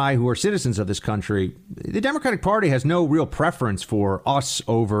 You or I, who are citizens of this country, the Democratic Party has no real preference for us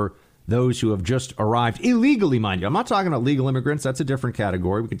over those who have just arrived illegally, mind you. I'm not talking about legal immigrants. That's a different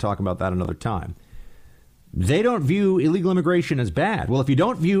category. We can talk about that another time. They don't view illegal immigration as bad. Well, if you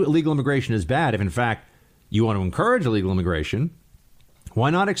don't view illegal immigration as bad, if in fact you want to encourage illegal immigration, why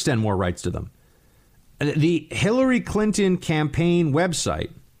not extend more rights to them? The Hillary Clinton campaign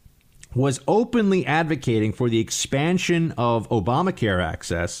website was openly advocating for the expansion of Obamacare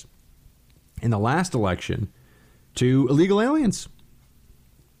access in the last election to illegal aliens.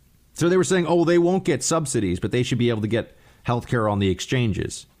 So they were saying, oh, they won't get subsidies, but they should be able to get health care on the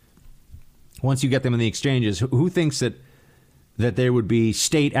exchanges. Once you get them in the exchanges, who thinks that there would be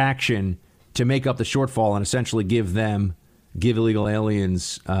state action to make up the shortfall and essentially give illegal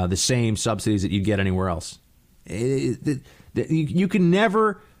aliens the same subsidies that you'd get anywhere else? You can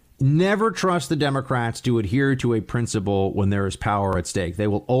never trust the Democrats to adhere to a principle when there is power at stake. They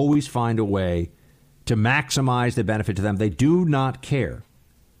will always find a way to maximize the benefit to them. They do not care.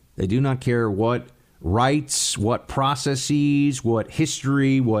 They do not care what rights, what processes, what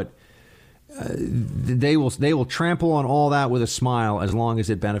history, what they will trample on all that with a smile as long as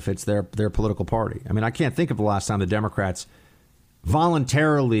it benefits their political party. I mean, I can't think of the last time the Democrats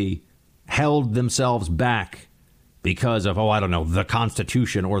voluntarily held themselves back because of, I don't know, the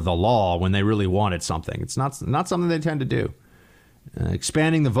Constitution or the law when they really wanted something. It's not something they tend to do.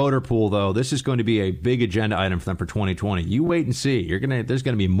 Expanding the voter pool, though, this is going to be a big agenda item for them for 2020. You wait and see. There's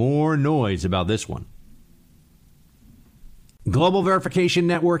going to be more noise about this one. Global Verification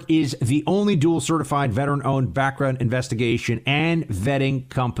Network is the only dual-certified veteran-owned background investigation and vetting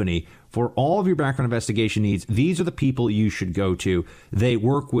company. For all of your background investigation needs, these are the people you should go to. They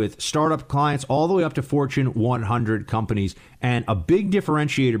work with startup clients all the way up to Fortune 100 companies. And a big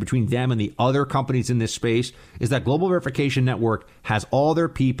differentiator between them and the other companies in this space is that Global Verification Network has all their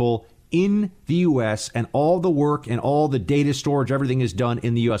people in the U.S. and all the work and all the data storage, everything is done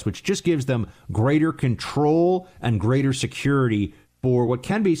in the U.S., which just gives them greater control and greater security for what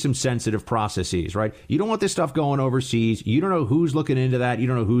can be some sensitive processes, right? You don't want this stuff going overseas. You don't know who's looking into that. You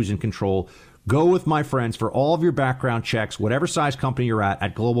don't know who's in control. Go with my friends for all of your background checks, whatever size company you're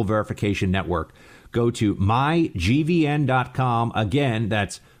at Global Verification Network. Go to mygvn.com. Again,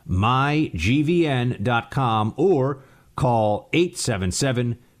 that's mygvn.com, or call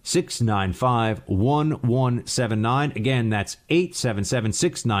 877-695-1179. Again, that's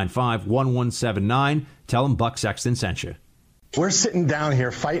 877-695-1179. Tell them Buck Sexton sent you. We're sitting down here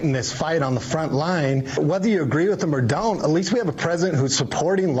fighting this fight on the front line. Whether you agree with them or don't, at least we have a president who's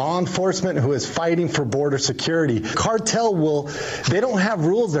supporting law enforcement, who is fighting for border security. Cartel they don't have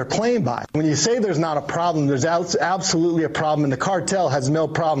rules they're playing by. When you say there's not a problem, there's absolutely a problem, and the cartel has no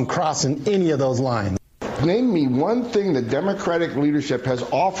problem crossing any of those lines. Name me one thing the Democratic leadership has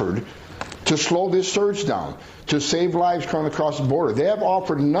offered to slow this surge down, to save lives coming across the border. They have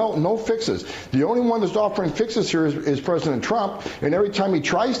offered no fixes. The only one that's offering fixes here is President Trump, and every time he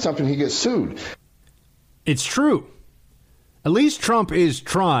tries something, he gets sued. It's true. At least Trump is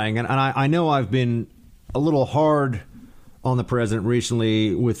trying, and I know I've been a little hard on the president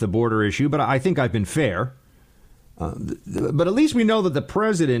recently with the border issue, but I think I've been fair. But at least we know that the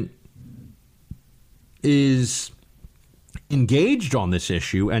president is engaged on this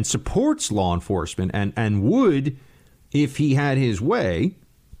issue and supports law enforcement and would, if he had his way,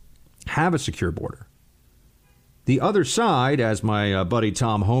 have a secure border. The other side, as my buddy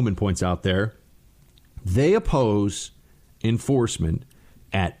Tom Homan points out there, they oppose enforcement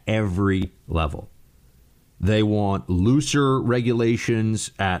at every level. They want looser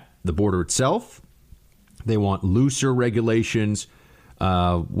regulations at the border itself. They want looser regulations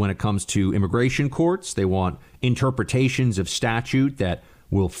when it comes to immigration courts. They want interpretations of statute that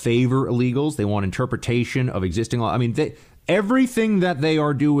will favor illegals. They want interpretation of existing law. I mean, everything that they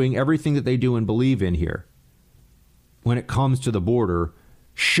are doing, everything that they do and believe in here when it comes to the border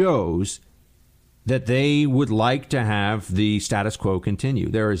shows that they would like to have the status quo continue.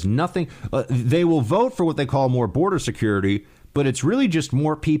 There is nothing. They will vote for what they call more border security, but it's really just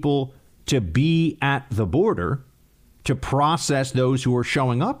more people to be at the border to process those who are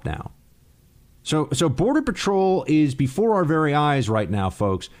showing up now. So Border Patrol is before our very eyes right now,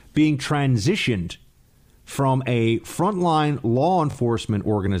 folks, being transitioned from a frontline law enforcement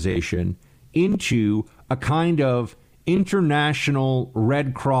organization into a kind of international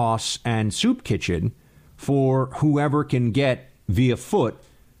Red Cross and soup kitchen for whoever can get via foot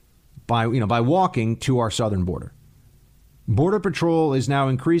by walking to our southern border. Border Patrol is now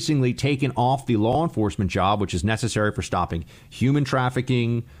increasingly taken off the law enforcement job, which is necessary for stopping human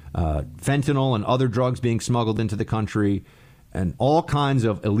trafficking, fentanyl and other drugs being smuggled into the country, and all kinds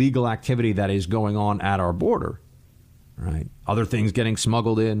of illegal activity that is going on at our border. Right? Other things getting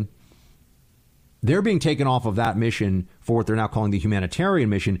smuggled in. They're being taken off of that mission for what they're now calling the humanitarian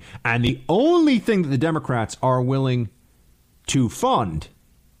mission. And the only thing that the Democrats are willing to fund,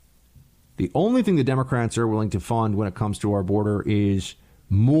 the only thing the Democrats are willing to fund when it comes to our border is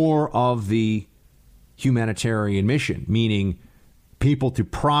more of the humanitarian mission, meaning people to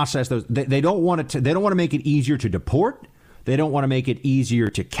process those. They don't want to make it easier to deport. They don't want to make it easier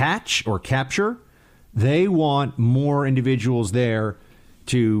to catch or capture. They want more individuals there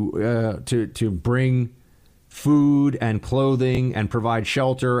to bring food and clothing and provide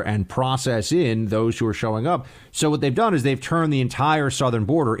shelter and process in those who are showing up. So what they've done is they've turned the entire southern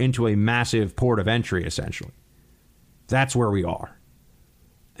border into a massive port of entry, essentially. That's where we are.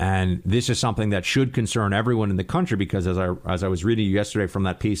 And this is something that should concern everyone in the country, because as I was reading yesterday from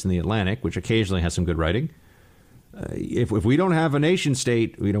that piece in The Atlantic, which occasionally has some good writing, if we don't have a nation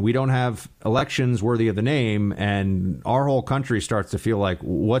state, we don't have elections worthy of the name, and our whole country starts to feel like,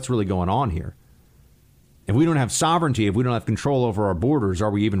 what's really going on here? If we don't have sovereignty, if we don't have control over our borders,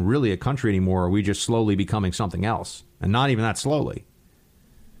 are we even really a country anymore? Or are we just slowly becoming something else? And not even that slowly.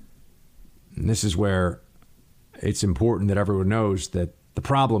 And this is where it's important that everyone knows that the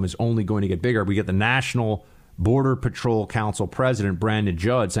problem is only going to get bigger. We get the National Border Patrol Council President, Brandon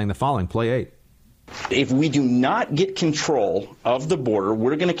Judd, saying the following, play 8. If we do not get control of the border,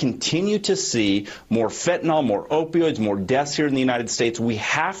 we're going to continue to see more fentanyl, more opioids, more deaths here in the United States. We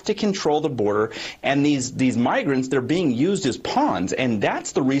have to control the border. And these migrants, they're being used as pawns. And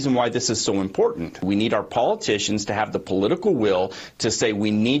that's the reason why this is so important. We need our politicians to have the political will to say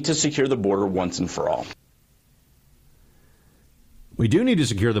we need to secure the border once and for all. We do need to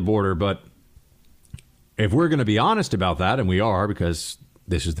secure the border, but if we're going to be honest about that, and we are, because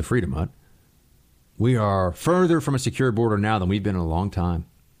this is the Freedom Hut, we are further from a secure border now than we've been in a long time.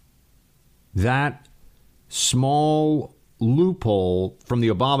 That small loophole from the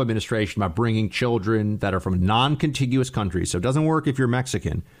Obama administration about bringing children that are from non-contiguous countries, so it doesn't work if you're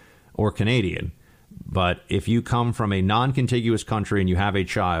Mexican or Canadian, but if you come from a non-contiguous country and you have a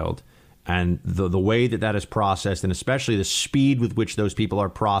child, and the way that is processed, and especially the speed with which those people are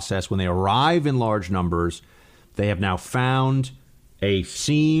processed when they arrive in large numbers, they have now found a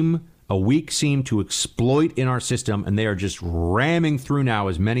weak seam to exploit in our system, and they are just ramming through now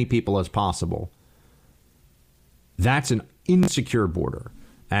as many people as possible. That's an insecure border,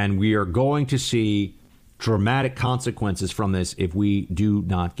 and we are going to see dramatic consequences from this if we do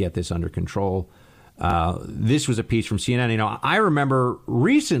not get this under control. This was a piece from CNN. You know, I remember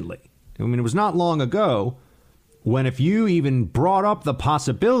recently, I mean, it was not long ago, when if you even brought up the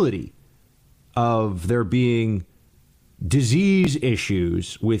possibility of there being disease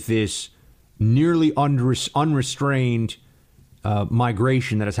issues with this nearly unrestrained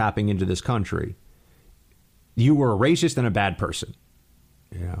migration that is happening into this country, you were a racist and a bad person.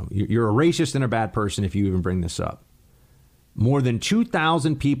 You know, you're a racist and a bad person if you even bring this up. More than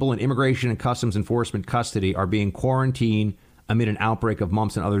 2,000 people in Immigration and Customs Enforcement custody are being quarantined amid an outbreak of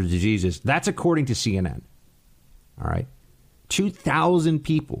mumps and other diseases. That's according to CNN. All right. 2,000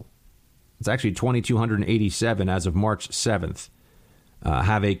 people. It's actually 2,287 as of March 7th,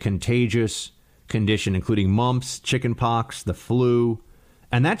 have a contagious condition, including mumps, chickenpox, the flu.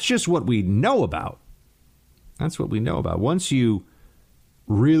 And that's just what we know about. That's what we know about. Once you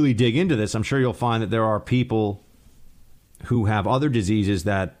really dig into this, I'm sure you'll find that there are people who have other diseases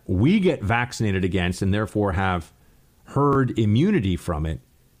that we get vaccinated against and therefore have herd immunity from it.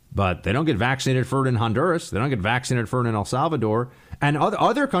 But they don't get vaccinated for it in Honduras. They don't get vaccinated for it in El Salvador. And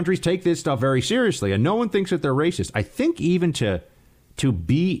other countries take this stuff very seriously. And no one thinks that they're racist. I think even to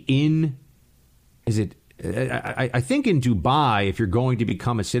be in, I think in Dubai, if you're going to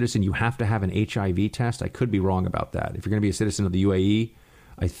become a citizen, you have to have an HIV test. I could be wrong about that. If you're going to be a citizen of the UAE,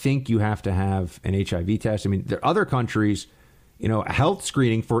 I think you have to have an HIV test. I mean, there are other countries, you know, health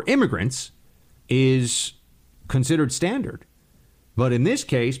screening for immigrants is considered standard. But in this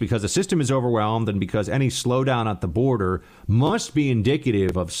case, because the system is overwhelmed and because any slowdown at the border must be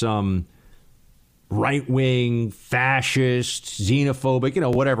indicative of some right-wing, fascist, xenophobic, you know,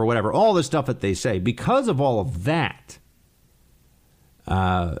 whatever, all the stuff that they say. Because of all of that,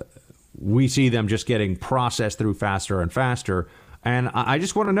 we see them just getting processed through faster and faster. And I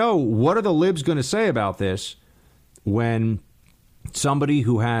just want to know, what are the libs going to say about this when somebody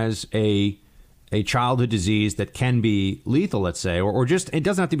who has a childhood disease that can be lethal, let's say, or just, it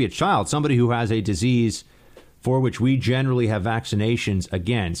doesn't have to be a child, somebody who has a disease for which we generally have vaccinations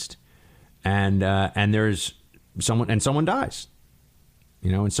against, and there's someone dies,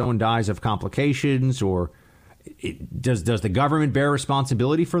 you know, and someone dies of complications, or does the government bear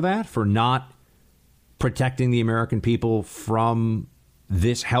responsibility for that, for not protecting the American people from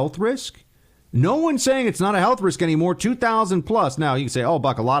this health risk? No one's saying it's not a health risk anymore. 2,000 plus. Now, you can say, oh,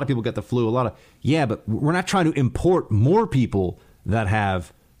 Buck, a lot of people get the flu. Yeah, but we're not trying to import more people that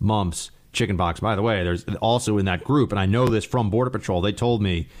have mumps, chickenpox. By the way, there's also in that group, and I know this from Border Patrol, they told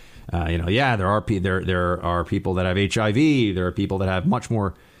me, there are people that have HIV. There are people that have much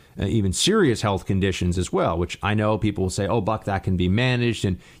more even serious health conditions as well, which I know people will say, oh, Buck, that can be managed.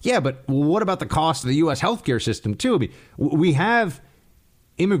 And yeah, but what about the cost of the U.S. healthcare system, too? I mean, we have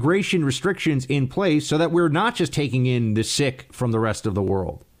immigration restrictions in place so that we're not just taking in the sick from the rest of the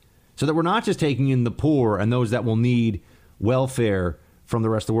world, so that we're not just taking in the poor and those that will need welfare from the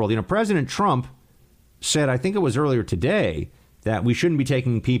rest of the world. You know, President Trump said, I think it was earlier today, that we shouldn't be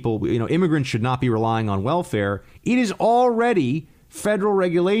taking people, you know, immigrants should not be relying on welfare. It is already federal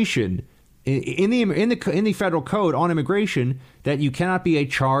regulation in the federal code on immigration that you cannot be a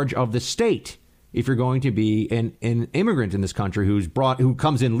charge of the state. if you're going to be an immigrant in this country who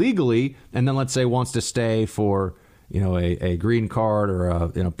comes in legally and then, let's say, wants to stay for, a green card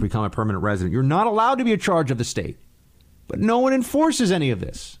or become a permanent resident. You're not allowed to be in charge of the state. But no one enforces any of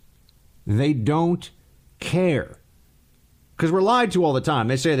this. They don't care. Because we're lied to all the time.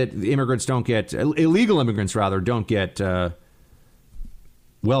 They say that illegal immigrants don't get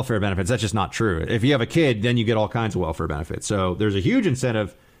welfare benefits. That's just not true. If you have a kid, then you get all kinds of welfare benefits. So there's a huge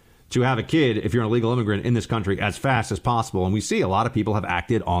incentive to have a kid if you're an illegal immigrant in this country as fast as possible. And we see a lot of people have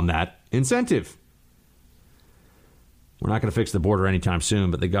acted on that incentive. We're not going to fix the border anytime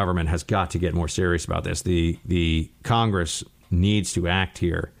soon, but the government has got to get more serious about this. The Congress needs to act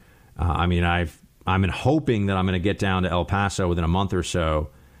here. I'm hoping that I'm going to get down to El Paso within a month or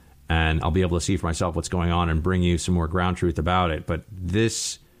so, and I'll be able to see for myself what's going on and bring you some more ground truth about it. But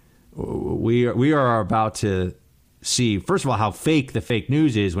we are about to see, first of all, how fake the fake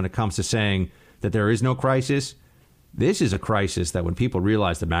news is when it comes to saying that there is no crisis. This is a crisis that when people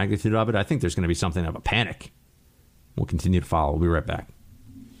realize the magnitude of it, I think there's going to be something of a panic. We'll continue to follow. We'll be right back.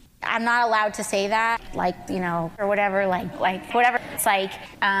 I'm not allowed to say that, or whatever, whatever. It's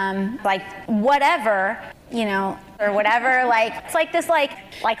whatever, or whatever, it's like this,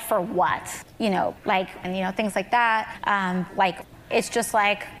 for what, and, things like that. It's just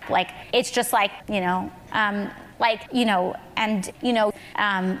whatever,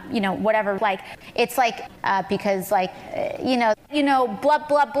 it's because blah,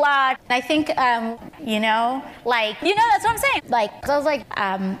 blah, blah. I think, that's what I'm saying. So I was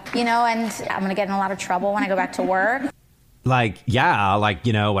and I'm going to get in a lot of trouble when I go back to work. Whatever,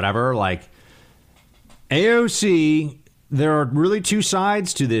 AOC, there are really two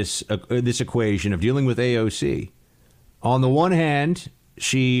sides to this equation of dealing with AOC. On the one hand,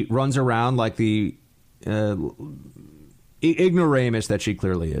 she runs around like the ignoramus that she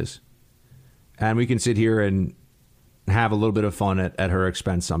clearly is. And we can sit here and have a little bit of fun at her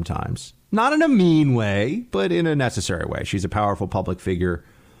expense sometimes. Not in a mean way, but in a necessary way. She's a powerful public figure,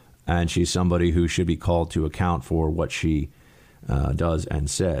 and she's somebody who should be called to account for what she does and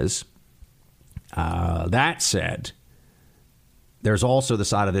says. That said, there's also the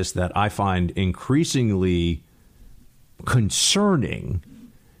side of this that I find increasingly concerning,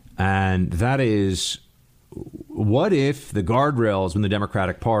 and that is, what if the guardrails in the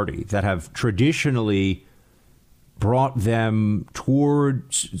Democratic Party that have traditionally brought them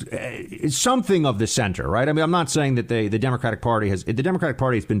towards something of the center, right? I mean, I'm not saying that the Democratic Party has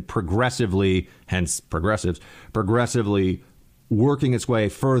been progressively, hence progressives, progressively working its way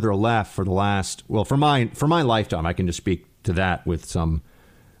further left for the last, for my lifetime. I can just speak to that with some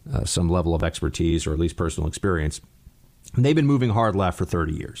level of expertise or at least personal experience. And they've been moving hard left for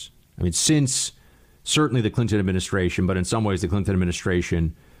 30 years. I mean, since certainly the Clinton administration, but in some ways the Clinton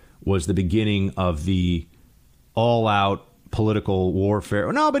administration was the beginning of the all-out political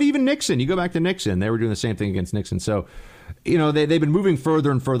warfare. No, but even Nixon, you go back to Nixon, they were doing the same thing against Nixon. So, they've been moving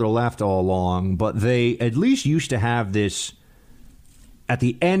further and further left all along, but they at least used to have this, at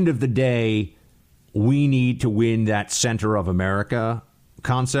the end of the day, we need to win that center of America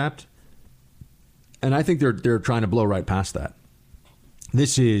concept. And I think they're trying to blow right past that.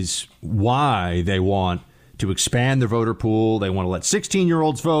 This is why they want to expand their voter pool. They want to let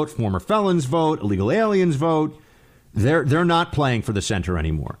 16-year-olds vote, former felons vote, illegal aliens vote. They're not playing for the center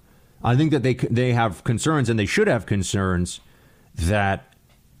anymore. I think that they have concerns, and they should have concerns, that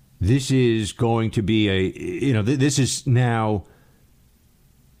this is going to be this is now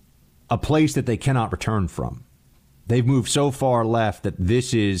a place that they cannot return from. They've moved so far left that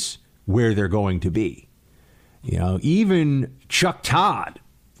this is where they're going to be. Even Chuck Todd,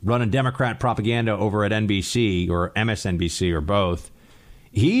 running Democrat propaganda over at NBC or MSNBC or both,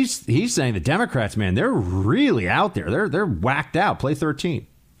 he's saying the Democrats, man, they're really out there. They're whacked out. Play 13.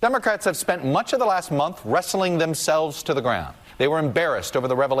 Democrats have spent much of the last month wrestling themselves to the ground. They were embarrassed over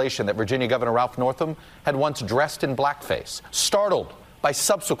the revelation that Virginia Governor Ralph Northam had once dressed in blackface, startled by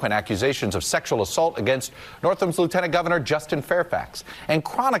subsequent accusations of sexual assault against Northam's Lieutenant Governor Justin Fairfax, and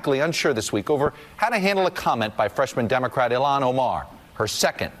chronically unsure this week over how to handle a comment by freshman Democrat Ilhan Omar, her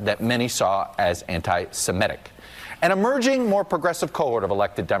second that many saw as anti-Semitic. An emerging, more progressive cohort of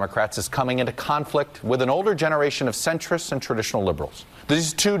elected Democrats is coming into conflict with an older generation of centrists and traditional liberals.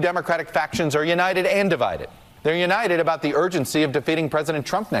 These two Democratic factions are united and divided. They're united about the urgency of defeating President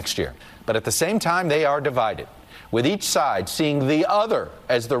Trump next year, but at the same time, they are divided, with each side seeing the other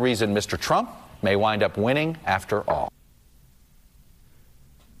as the reason Mr. Trump may wind up winning after all.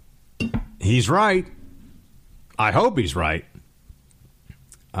 He's right. I hope he's right.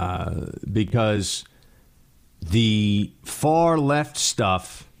 Because the far left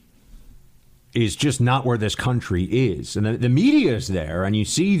stuff is just not where this country is. And the media is there, and you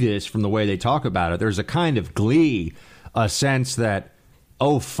see this from the way they talk about it. There's a kind of glee, a sense that,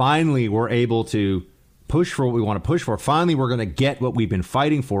 oh, finally we're able to push for what we want to push for. Finally, we're going to get what we've been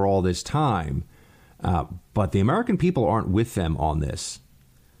fighting for all this time. But the American people aren't with them on this.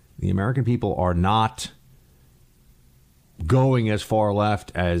 The American people are not going as far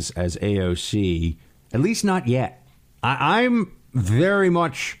left as AOC, at least not yet. I'm very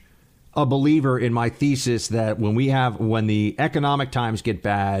much a believer in my thesis that when the economic times get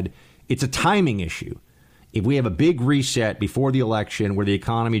bad, it's a timing issue. If we have a big reset before the election where the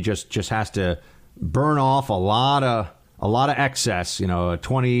economy just has to burn off a lot of excess, a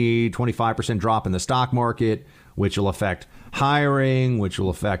 25% drop in the stock market, which will affect hiring, which will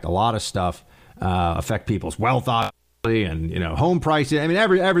affect a lot of stuff, affect people's wealth, and home prices. I mean,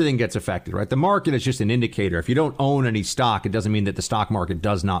 everything gets affected, right? The market is just an indicator. If you don't own any stock, it doesn't mean that the stock market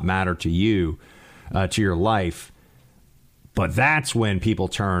does not matter to you, to your life. But that's when people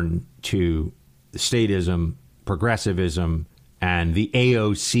turn to statism, progressivism, and the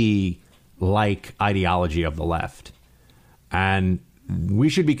AOC-like ideology of the left. And we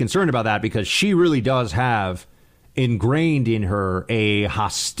should be concerned about that because she really does have ingrained in her a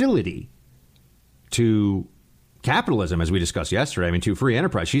hostility to capitalism, as we discussed yesterday. I mean, to free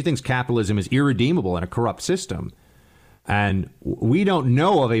enterprise. She thinks capitalism is irredeemable in a corrupt system. And we don't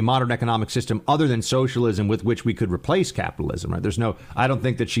know of a modern economic system other than socialism with which we could replace capitalism. Right? I don't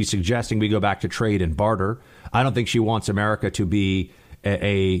think that she's suggesting we go back to trade and barter. I don't think she wants America to be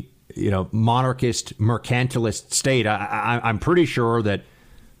a monarchist, mercantilist state. I'm pretty sure that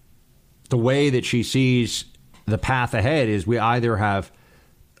the way that she sees the path ahead is we either have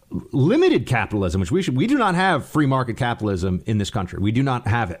limited capitalism, which we do not have free market capitalism in this country. We do not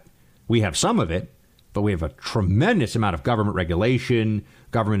have it. We have some of it, but we have a tremendous amount of government regulation,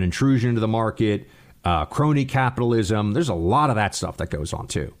 government intrusion into the market, crony capitalism. There's a lot of that stuff that goes on,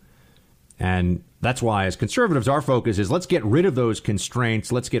 too. And that's why, as conservatives, our focus is let's get rid of those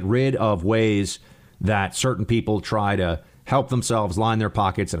constraints. Let's get rid of ways that certain people try to help themselves, line their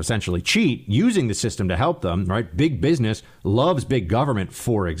pockets, and essentially cheat using the system to help them, right? Big business loves big government,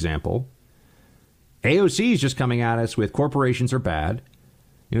 for example. AOC is just coming at us with corporations are bad.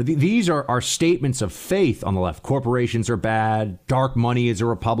 These are statements of faith on the left. Corporations are bad. Dark money is a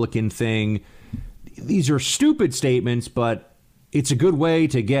Republican thing. These are stupid statements, but it's a good way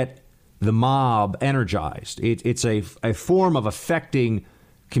to get the mob energized. It's a form of affecting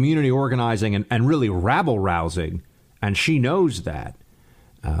community organizing and really rabble-rousing, and she knows that.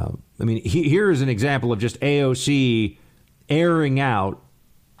 Here is an example of just AOC airing out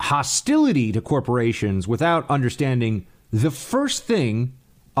hostility to corporations without understanding the first thing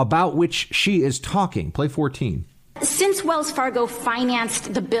about which she is talking. Play 14. Since Wells Fargo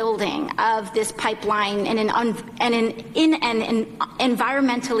financed the building of this pipeline in an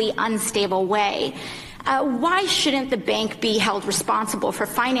environmentally unstable way, why shouldn't the bank be held responsible for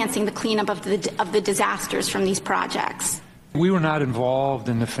financing the cleanup of the disasters from these projects? We were not involved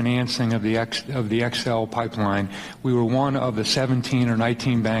in the financing of the XL pipeline. We were one of the 17 or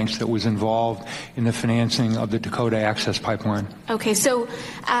 19 banks that was involved in the financing of the Dakota Access Pipeline. Okay, so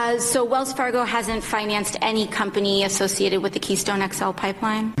Wells Fargo hasn't financed any company associated with the Keystone XL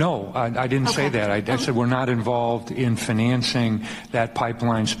pipeline? No, I didn't say that. I said we're not involved in financing that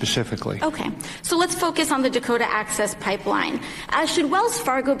pipeline specifically. Okay, so let's focus on the Dakota Access Pipeline. Should Wells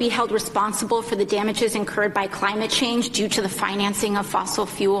Fargo be held responsible for the damages incurred by climate change due to the financing of fossil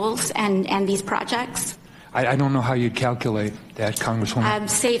fuels and these projects? I don't know how you'd calculate that, Congresswoman.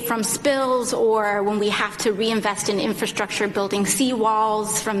 Say from spills or when we have to reinvest in infrastructure, building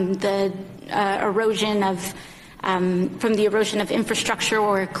seawalls from the erosion of infrastructure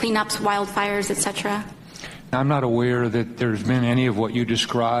or cleanups, wildfires, etc. I'm not aware that there's been any of what you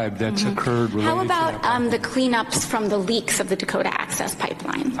described that's occurred related How about to that the cleanups from the leaks of the Dakota Access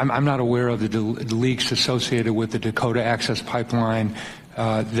Pipeline? I'm not aware of the leaks associated with the Dakota Access Pipeline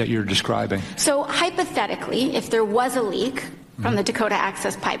that you're describing. So hypothetically, if there was a leak from the Dakota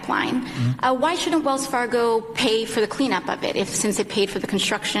Access Pipeline, why shouldn't Wells Fargo pay for the cleanup of it since it paid for the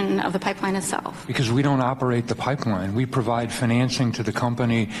construction of the pipeline itself? Because we don't operate the pipeline. We provide financing to the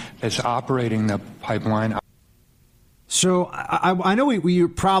company that's operating the pipeline. So I know you're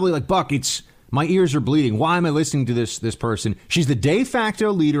probably like, Buck, my ears are bleeding. Why am I listening to this person? She's the de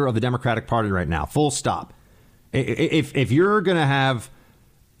facto leader of the Democratic Party right now. Full stop. If you're going to have,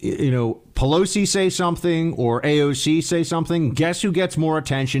 Pelosi say something or AOC say something, guess who gets more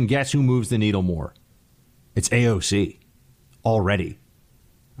attention? Guess who moves the needle more? It's AOC already.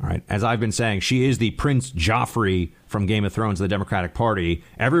 All right. As I've been saying, she is the Prince Joffrey from Game of Thrones of the Democratic Party.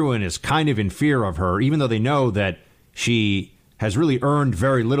 Everyone is kind of in fear of her, even though they know that she has really earned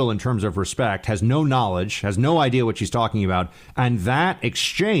very little in terms of respect, has no knowledge, has no idea what she's talking about. And that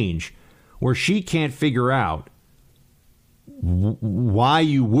exchange where she can't figure out why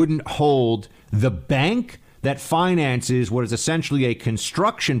you wouldn't hold the bank that finances what is essentially a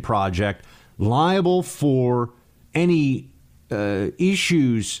construction project liable for any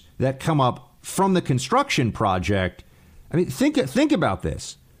issues that come up from the construction project. I mean, think about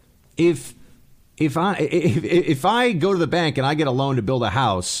this. If I go to the bank and I get a loan to build a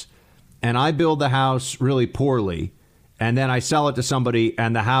house, and I build the house really poorly, and then I sell it to somebody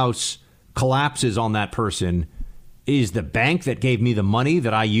and the house collapses on that person, is the bank that gave me the money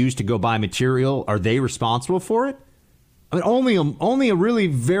that I used to go buy material, are they responsible for it? I mean, only a really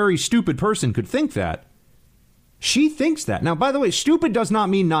very stupid person could think that. She thinks that. Now, by the way, stupid does not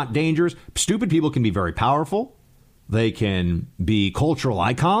mean not dangerous. Stupid people can be very powerful. They can be cultural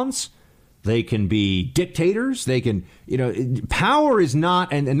icons. They can be dictators. They can, power is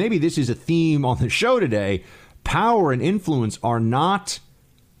not, and maybe this is a theme on the show today, power and influence are not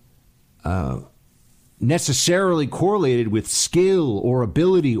necessarily correlated with skill or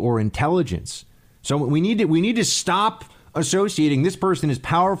ability or intelligence. So we need to stop associating this person is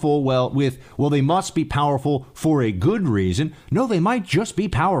powerful with they must be powerful for a good reason. No, they might just be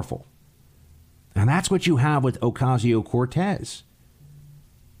powerful. And that's what you have with Ocasio-Cortez.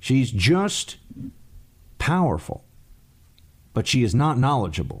 She's just powerful, but she is not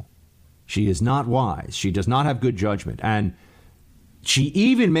knowledgeable. She is not wise. She does not have good judgment. And she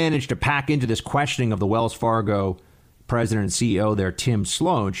even managed to pack into this questioning of the Wells Fargo president and CEO there, Tim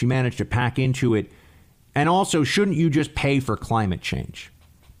Sloan. She managed to pack into it. And also, shouldn't you just pay for climate change?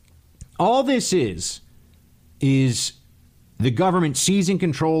 All this is the government seizing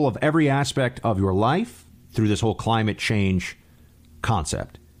control of every aspect of your life through this whole climate change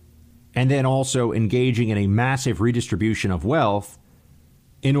concept. And then also engaging in a massive redistribution of wealth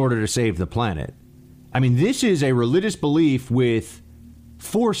in order to save the planet. I mean, this is a religious belief with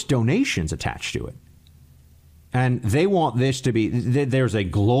forced donations attached to it. And they want this to be, there's a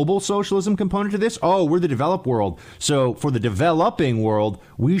global socialism component to this. Oh, we're the developed world. So for the developing world,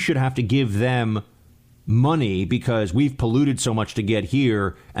 we should have to give them money because we've polluted so much to get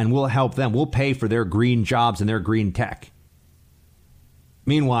here, and we'll help them. We'll pay for their green jobs and their green tech.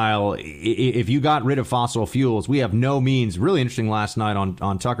 Meanwhile, if you got rid of fossil fuels, we have no means. Really interesting last night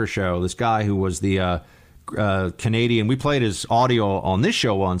on Tucker Show, this guy who was the Canadian, we played his audio on this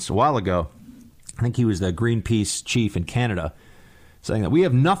show once a while ago. I think he was the Greenpeace chief in Canada, saying that we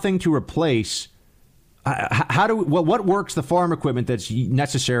have nothing to replace. What works the farm equipment that's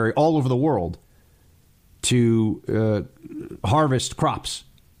necessary all over the world to harvest crops,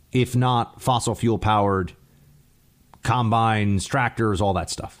 if not fossil fuel powered combines, tractors, all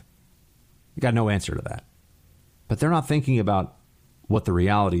that stuff? You got no answer to that. But they're not thinking about what the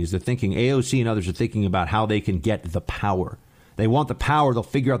reality is. They're thinking, AOC and others are thinking about how they can get the power. They want the power. They'll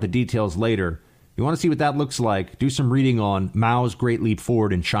figure out the details later. You want to see what that looks like? Do some reading on Mao's Great Leap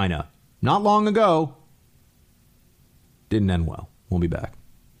Forward in China. Not long ago. Didn't end well. We'll be back.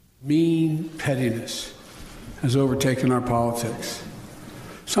 Mean pettiness has overtaken our politics.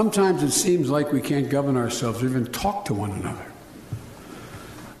 Sometimes it seems like we can't govern ourselves or even talk to one another.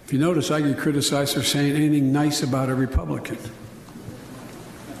 If you notice, I get criticized for saying anything nice about a Republican.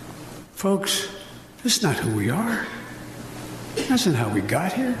 Folks, this is not who we are. That's not how we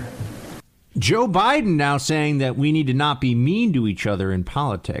got here. Joe Biden now saying that we need to not be mean to each other in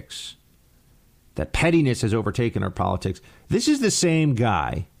politics, that pettiness has overtaken our politics. This is the same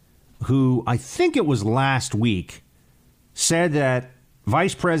guy who, I think it was last week, said that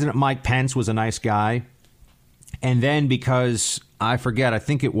Vice President Mike Pence was a nice guy. And then because, I forget, I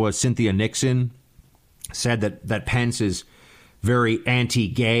think it was Cynthia Nixon said that Pence is very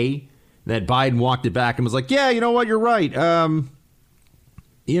anti-gay, that Biden walked it back and was like, yeah, you know what, you're right.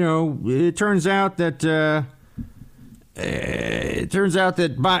 It turns out that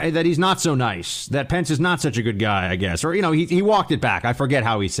that he's not so nice. That Pence is not such a good guy, I guess. Or he walked it back. I forget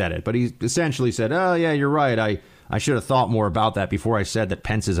how he said it, but he essentially said, "Oh yeah, you're right. I should have thought more about that before I said that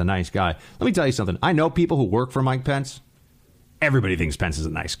Pence is a nice guy." Let me tell you something. I know people who work for Mike Pence. Everybody thinks Pence is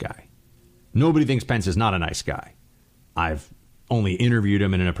a nice guy. Nobody thinks Pence is not a nice guy. I've only interviewed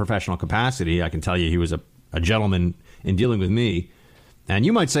him in a professional capacity. I can tell you he was a gentleman in dealing with me. And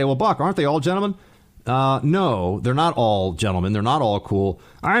you might say, well, Buck, aren't they all gentlemen? No, they're not all gentlemen. They're not all cool.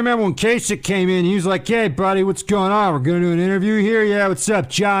 I remember when Kasich came in, he was like, hey, buddy, what's going on? We're going to do an interview here? Yeah, what's up?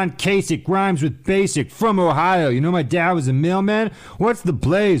 John Kasich, rhymes with basic, from Ohio. You know my dad was a mailman? What's the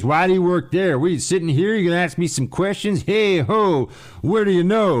blaze? Why do you work there? What, are you sitting here? You going to ask me some questions? Hey, ho, where do you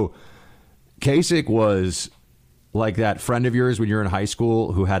know? Kasich was like that friend of yours when you were in high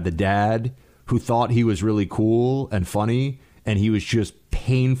school who had the dad who thought he was really cool and funny, and he was just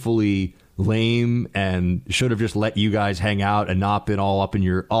painfully lame and should have just let you guys hang out and not been all up in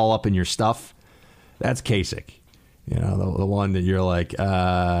your stuff. That's Kasich. You know, the one that you're like,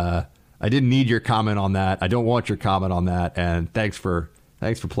 I didn't need your comment on that. I don't want your comment on that. And thanks for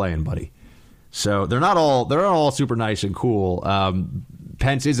playing, buddy. So they're not all super nice and cool.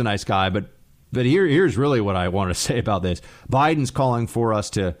 Pence is a nice guy, but here's really what I want to say about this. Biden's calling for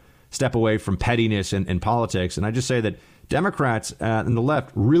us to step away from pettiness in politics. And I just say that Democrats and the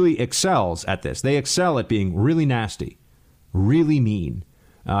left really excels at this. They excel at being really nasty, really mean.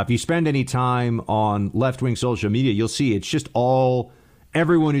 If you spend any time on left-wing social media, you'll see it's just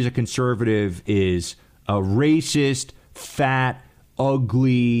everyone who's a conservative is a racist, fat,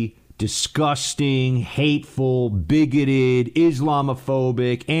 ugly, disgusting, hateful, bigoted,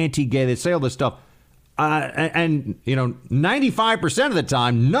 Islamophobic, anti-gay. They say all this stuff. And 95% of the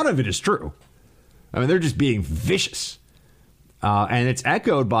time, none of it is true. I mean, they're just being vicious. And it's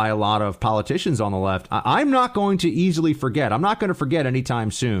echoed by a lot of politicians on the left. I'm not going to easily forget. I'm not going to forget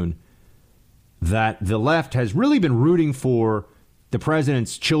anytime soon that the left has really been rooting for the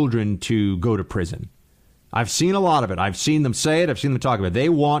president's children to go to prison. I've seen a lot of it. I've seen them say it. I've seen them talk about it. They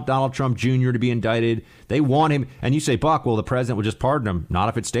want Donald Trump Jr. to be indicted. They want him. And you say, Buck, well, the president would just pardon him. Not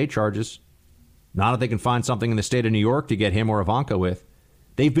if it's state charges. Not if they can find something in the state of New York to get him or Ivanka with.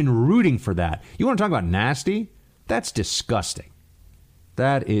 They've been rooting for that. You want to talk about nasty? That's disgusting.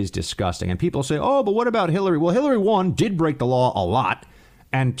 That is disgusting. And people say, oh, but what about Hillary? Well, Hillary, one, did break the law a lot.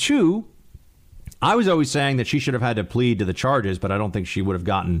 And two, I was always saying that she should have had to plead to the charges, but I don't think she would have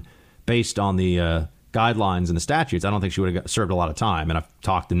gotten, based on the guidelines and the statutes, I don't think she would have served a lot of time. And I've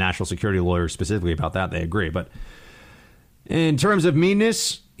talked to national security lawyers specifically about that. They agree. But in terms of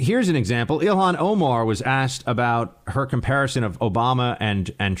meanness, here's an example. Ilhan Omar was asked about her comparison of Obama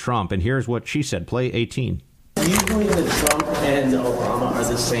and Trump. And here's what she said. Play 18. Do you believe that Trump and Obama are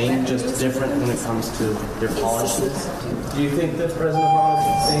the same, just different when it comes to their policies? Do you think that President Obama is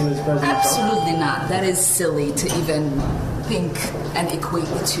the same as President Trump? Absolutely not. That is silly to even think and equate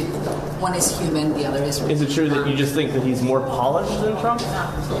the two. One is human, the other is... Is it true that you just think that he's more polished than Trump?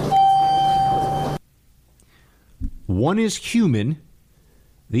 One is human,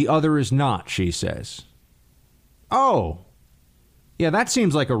 the other is not, she says. Oh, yeah, that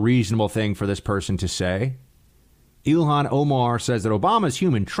seems like a reasonable thing for this person to say. Ilhan Omar says that Obama is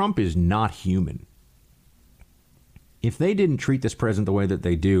human, Trump is not human. If they didn't treat this president the way that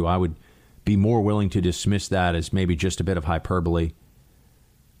they do, I would be more willing to dismiss that as maybe just a bit of hyperbole.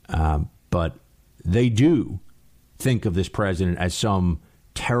 But they do think of this president as some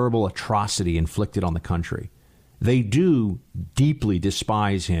terrible atrocity inflicted on the country. They do deeply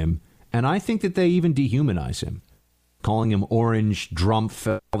despise him, and I think that they even dehumanize him. Calling him orange,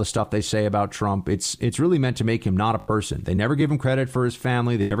 Drumpf, all the stuff they say about Trump. It's really meant to make him not a person. They never give him credit for his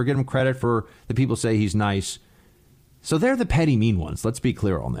family. They never give him credit for the people say he's nice. So they're the petty mean ones. Let's be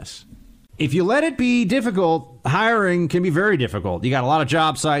clear on this. If you let it be difficult, hiring can be very difficult. You got a lot of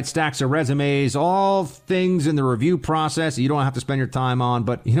job sites, stacks of resumes, all things in the review process that you don't have to spend your time on.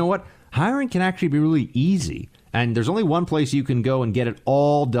 But you know what? Hiring can actually be really easy. And there's only one place you can go and get it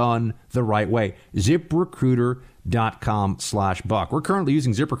all done the right way. ZipRecruiter.com/Buck. We're currently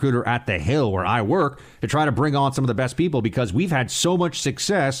using ZipRecruiter at The Hill, where I work, to try to bring on some of the best people because we've had so much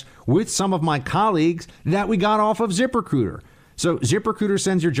success with some of my colleagues that we got off of ZipRecruiter. So ZipRecruiter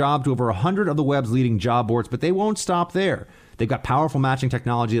sends your job to over 100 of the web's leading job boards, but they won't stop there. They've got powerful matching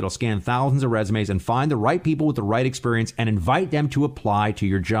technology that'll scan thousands of resumes and find the right people with the right experience and invite them to apply to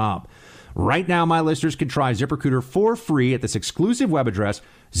your job. Right now, my listeners can try ZipRecruiter for free at this exclusive web address,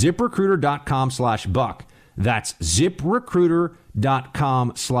 ZipRecruiter.com/Buck. That's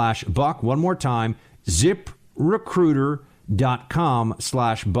ZipRecruiter.com/Buck. One more time,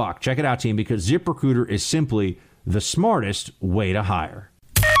 ZipRecruiter.com/Buck. Check it out, team, because ZipRecruiter is simply the smartest way to hire.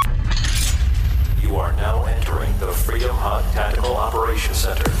 You are now entering the Freedom Hut Tactical Operations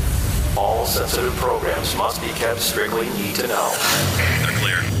Center. All sensitive programs must be kept strictly need to know. They're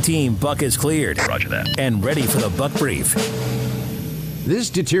clear. Team Buck is cleared. Roger that. And ready for the Buck Brief. This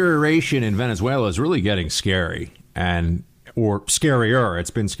deterioration in Venezuela is really getting scary, or scarier.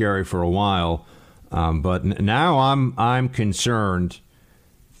 It's been scary for a while, but now I'm concerned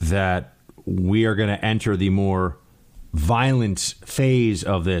that we are going to enter the more violent phase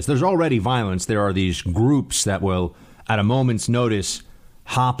of this. There's already violence. There are these groups that will, at a moment's notice,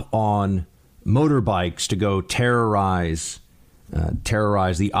 hop on motorbikes to go terrorize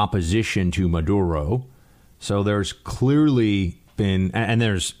the opposition to Maduro. So there's clearly been, and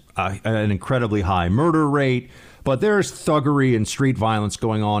there's an incredibly high murder rate, but there's thuggery and street violence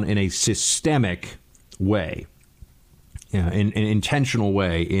going on in a systemic way, in an intentional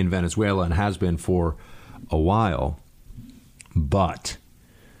way in Venezuela, and has been for a while. But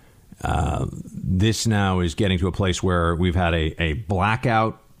this now is getting to a place where we've had a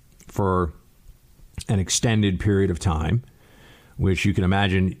blackout for an extended period of time, which you can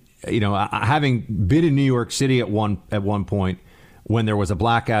imagine, having been in New York City at one point when there was a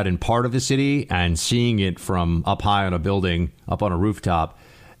blackout in part of the city and seeing it from up high on a building, up on a rooftop,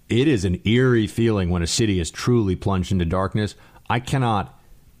 it is an eerie feeling when a city is truly plunged into darkness. I cannot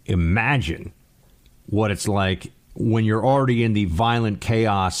imagine what it's like when you're already in the violent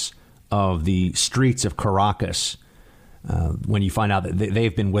chaos of the streets of Caracas, when you find out that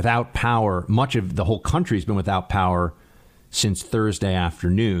they've been without power, much of the whole country's been without power since Thursday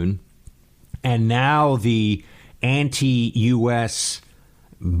afternoon. And now the anti-U.S.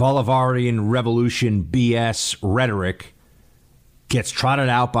 Bolivarian Revolution BS rhetoric gets trotted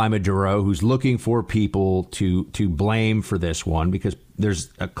out by Maduro, who's looking for people to blame for this one, because there's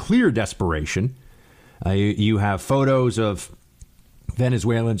a clear desperation. You have photos of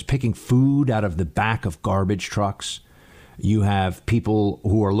Venezuelans picking food out of the back of garbage trucks. You have people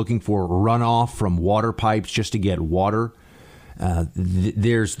who are looking for runoff from water pipes just to get water.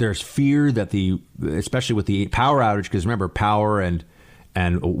 There's fear that especially with the power outage, because remember, power and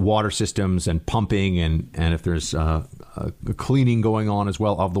water systems and pumping and if there's a cleaning going on as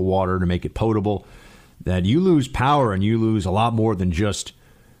well of the water to make it potable, that you lose power and you lose a lot more than just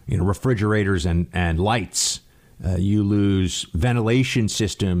refrigerators and lights. You lose ventilation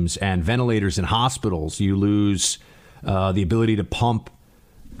systems and ventilators in hospitals. You lose the ability to pump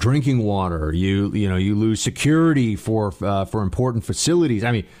drinking water. You lose security for important facilities.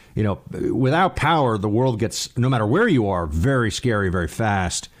 I mean, without power, the world gets, no matter where you are, very scary, very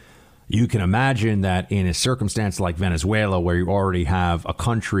fast. You can imagine that in a circumstance like Venezuela, where you already have a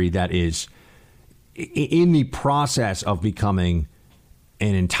country that is in the process of becoming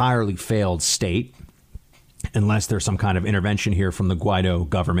an entirely failed state, unless there's some kind of intervention here from the Guaido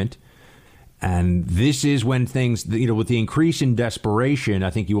government. And this is when things, with the increase in desperation, I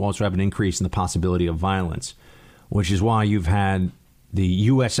think you also have an increase in the possibility of violence, which is why you've had the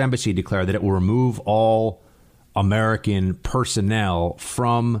U.S. Embassy declare that it will remove all American personnel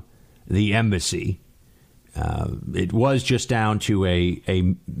from the embassy. It was just down to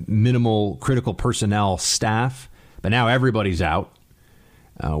a minimal critical personnel staff, but now everybody's out.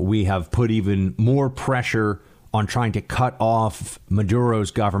 We have put even more pressure on trying to cut off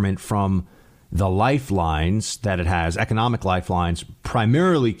Maduro's government from the lifelines that it has, economic lifelines,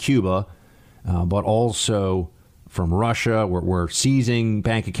 primarily Cuba, but also from Russia. We're seizing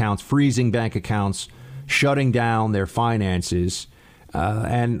bank accounts, freezing bank accounts, shutting down their finances.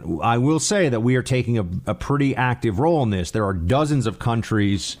 And I will say that we are taking a pretty active role in this. There are dozens of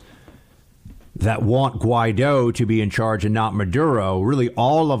countries that want Guaido to be in charge and not Maduro. Really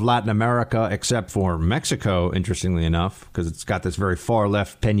all of Latin America except for Mexico, interestingly enough, because it's got this very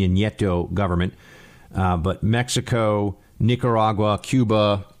far-left Peña Nieto government. But Mexico, Nicaragua,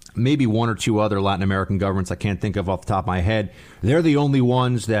 Cuba, maybe one or two other Latin American governments I can't think of off the top of my head. They're the only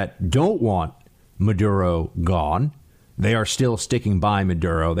ones that don't want Maduro gone. They are still sticking by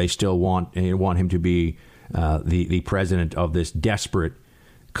Maduro. They still want him to be the president of this desperate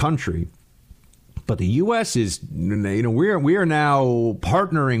country. But the U.S. is, we are now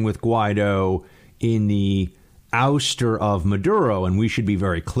partnering with Guaido in the ouster of Maduro, and we should be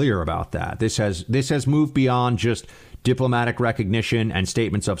very clear about that. This has moved beyond just diplomatic recognition and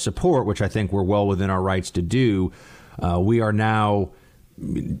statements of support, which I think we're well within our rights to do. We are now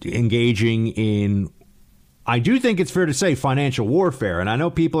engaging in, I do think it's fair to say, financial warfare. And I know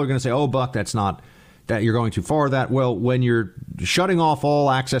people are going to say, "Oh, Buck, that's not." That you're going too far. That, well, when you're shutting off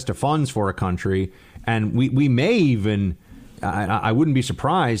all access to funds for a country, and we may even, I wouldn't be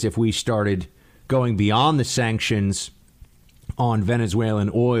surprised if we started going beyond the sanctions on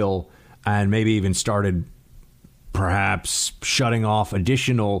Venezuelan oil and maybe even started perhaps shutting off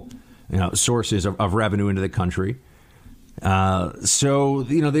additional sources of revenue into the country. So,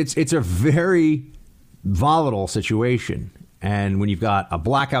 it's a very volatile situation. And when you've got a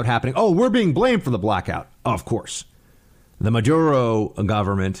blackout happening, we're being blamed for the blackout. Of course. The Maduro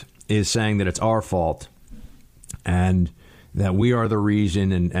government is saying that it's our fault. And that we are the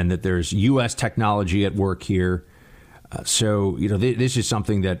reason and that there's U.S. technology at work here. So, this is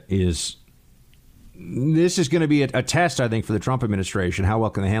something that is going to be a test, I think, for the Trump administration. How well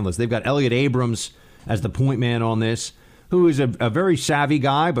can they handle this? They've got Elliot Abrams as the point man on this, who is a very savvy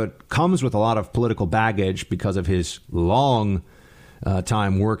guy, but comes with a lot of political baggage because of his long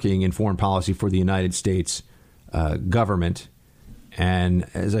time working in foreign policy for the United States government. And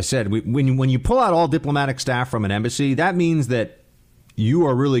as I said, when you pull out all diplomatic staff from an embassy, that means that you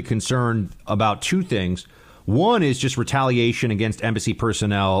are really concerned about two things. One is just retaliation against embassy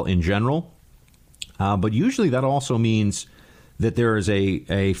personnel in general. But usually that also means that there is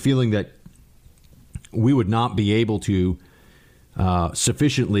a feeling that we would not be able to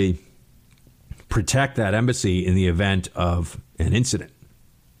sufficiently protect that embassy in the event of an incident.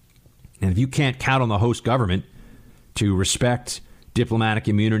 And if you can't count on the host government to respect diplomatic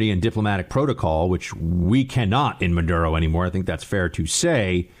immunity and diplomatic protocol, which we cannot in Maduro anymore, I think that's fair to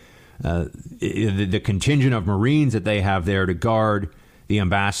say, the contingent of Marines that they have there to guard the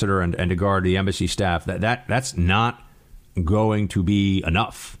ambassador and to guard the embassy staff, that's not going to be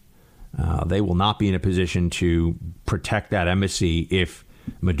enough. They will not be in a position to protect that embassy if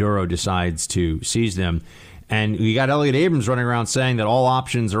Maduro decides to seize them. And we got Elliot Abrams running around saying that all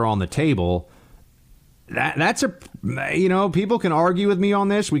options are on the table. That's people can argue with me on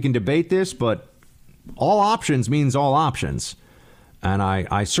this. We can debate this, but all options means all options. And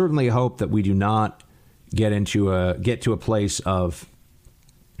I certainly hope that we do not get to a place of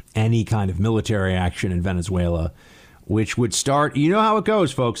any kind of military action in Venezuela, which would start, you know how it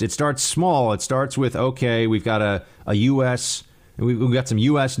goes, folks. It starts small. It starts with, okay, we've got a U.S., we've got some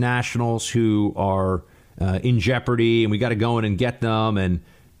U.S. nationals who are in jeopardy, and we got to go in and get them. And,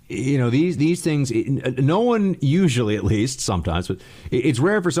 these things, no one usually, at least sometimes, but it's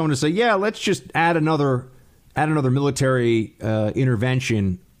rare for someone to say, yeah, let's just add another military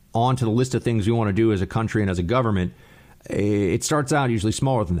intervention onto the list of things we want to do as a country and as a government. It starts out usually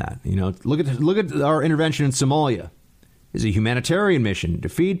smaller than that. Look at our intervention in Somalia. It's a humanitarian mission to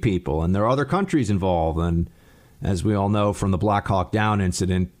feed people, and there are other countries involved. And as we all know from the Black Hawk Down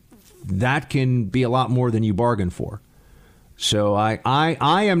incident, that can be a lot more than you bargained for. So I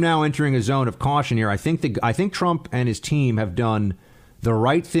am now entering a zone of caution here. I think Trump and his team have done the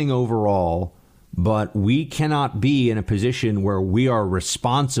right thing overall, but we cannot be in a position where we are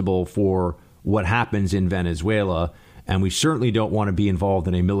responsible for what happens in Venezuela, and we certainly don't want to be involved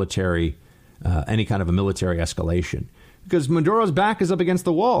in a military, any kind of a military escalation, because Maduro's back is up against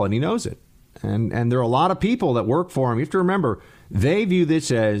the wall, and he knows it. And there are a lot of people that work for him. You have to remember, they view this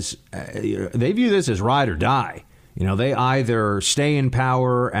as ride or die. They either stay in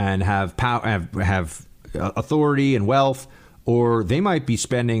power and have authority and wealth, or they might be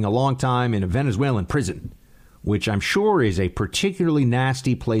spending a long time in a Venezuelan prison, which I'm sure is a particularly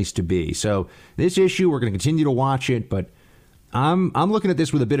nasty place to be. So this issue, we're going to continue to watch it, but I'm looking at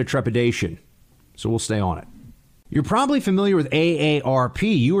this with a bit of trepidation. So we'll stay on it. You're probably familiar with AARP.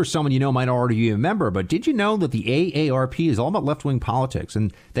 You or someone you know might already be a member, but did you know that the AARP is all about left-wing politics?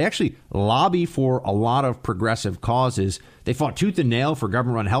 And they actually lobby for a lot of progressive causes. They fought tooth and nail for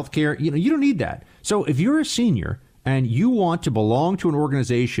government-run health care. You don't need that. So if you're a senior and you want to belong to an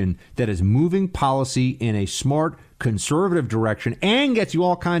organization that is moving policy in a smart, conservative direction and gets you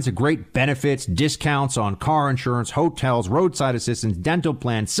all kinds of great benefits, discounts on car insurance, hotels, roadside assistance, dental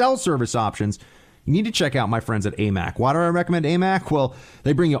plans, cell service options, you need to check out my friends at AMAC. Why do I recommend AMAC? Well,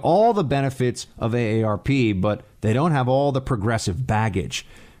 they bring you all the benefits of AARP, but they don't have all the progressive baggage.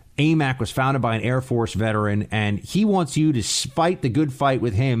 AMAC was founded by an Air Force veteran, and he wants you to fight the good fight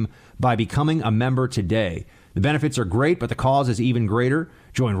with him by becoming a member today. The benefits are great, but the cause is even greater.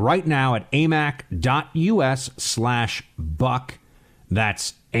 Join right now at amac.us/buck.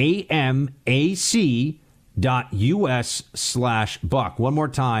 That's amac.us/buck. One more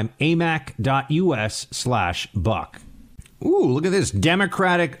time, amac.us/buck. Ooh, look at this.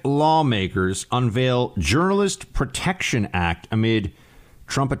 Democratic lawmakers unveil Journalist Protection Act amid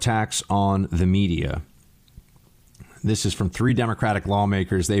Trump attacks on the media. This is from 3 Democratic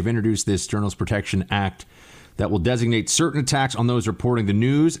lawmakers. They've introduced this Journalist Protection Act that will designate certain attacks on those reporting the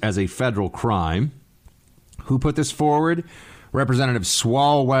news as a federal crime. Who put this forward? Representatives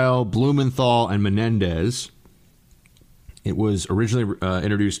Swalwell, Blumenthal, and Menendez. It was originally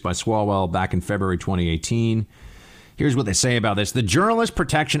introduced by Swalwell back in February 2018. Here's what they say about this. The Journalist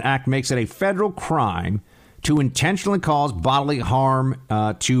Protection Act makes it a federal crime to intentionally cause bodily harm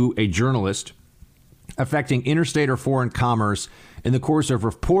to a journalist affecting interstate or foreign commerce in the course of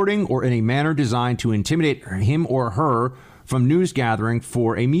reporting or in a manner designed to intimidate him or her from news gathering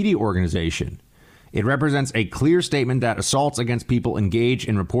for a media organization. It represents a clear statement that assaults against people engaged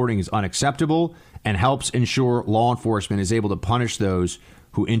in reporting is unacceptable and helps ensure law enforcement is able to punish those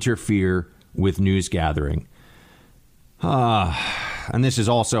who interfere with news gathering. And this is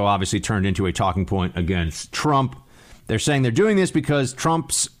also obviously turned into a talking point against Trump. They're saying they're doing this because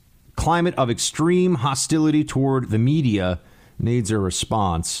Trump's climate of extreme hostility toward the media needs a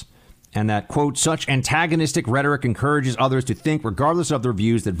response, and that, quote, such antagonistic rhetoric encourages others to think, regardless of their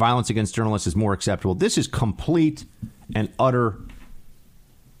views, that violence against journalists is more acceptable. This is complete and utter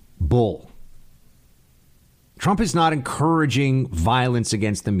bull. Trump is not encouraging violence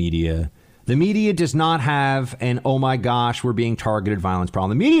against the media. The media does not have an, oh my gosh, we're being targeted violence problem.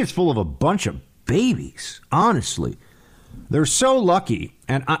 The media is full of a bunch of babies, honestly. They're so lucky,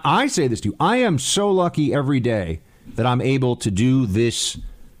 and I say this to you, I am so lucky every day that I'm able to do this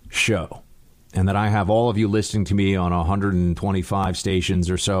show and that I have all of you listening to me on 125 stations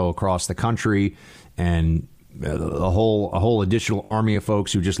or so across the country, and a whole additional army of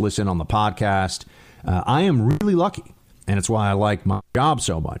folks who just listen on the podcast. I am really lucky, and it's why I like my job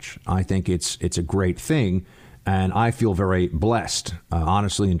so much. I think it's a great thing, and I feel very blessed,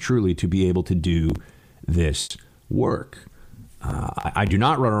 honestly and truly, to be able to do this work. I do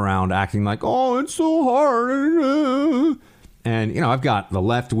not run around acting like, oh, it's so hard. And, you know, I've got the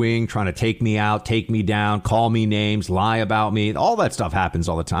left wing trying to take me out, take me down, call me names, lie about me. All that stuff happens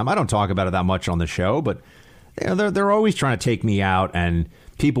all the time. I don't talk about it that much on the show, but they're always trying to take me out. And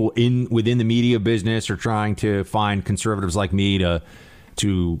people within the media business are trying to find conservatives like me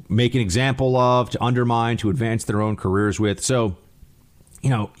to make an example of, to undermine, to advance their own careers with. So, you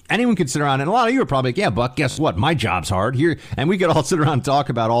know, anyone can sit around, and a lot of you are probably like, yeah, Buck, guess what? My job's hard here. And we could all sit around and talk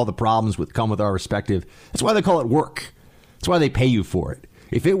about all the problems that come with our respective. That's why they call it work. That's why they pay you for it.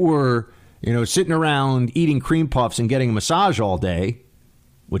 If it were, you know, sitting around eating cream puffs and getting a massage all day,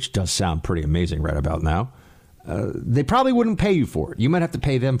 which does sound pretty amazing right about now, they probably wouldn't pay you for it. You might have to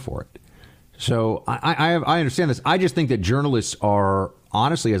pay them for it. So I understand this. I just think that journalists are,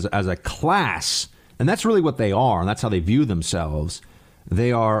 honestly, as a class, and that's really what they are, and that's how they view themselves.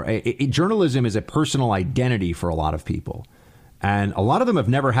 They are journalism is a personal identity for a lot of people, and a lot of them have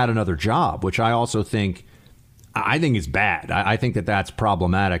never had another job, which I also think is bad. I think that that's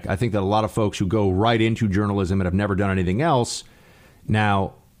problematic. I think that a lot of folks who go right into journalism and have never done anything else,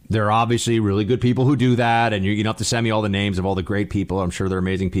 now there are obviously really good people who do that, and you don't have to send me all the names of all the great people. I'm sure they're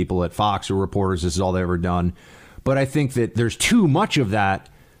amazing people at Fox who are reporters. This is all they've ever done. But I think that there's too much of that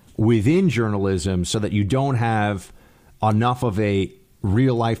within journalism so that you don't have enough of a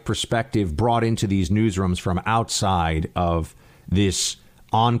real life perspective brought into these newsrooms from outside of this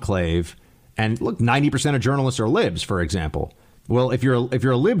enclave. And look, 90% of journalists are libs, for example. Well, if you're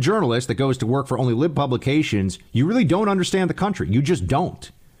a lib journalist that goes to work for only lib publications, you really don't understand the country. You just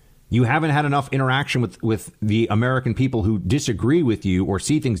don't. You haven't had enough interaction with the American people who disagree with you or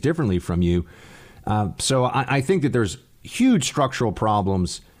see things differently from you. So I think that there's huge structural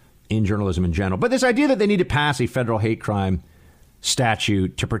problems in journalism in general. But this idea that they need to pass a federal hate crime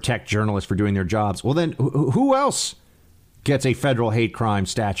statute to protect journalists for doing their jobs, well, then who else gets a federal hate crime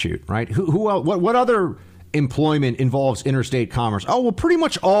statute, right? Who else, what other employment involves interstate commerce? Oh, well, pretty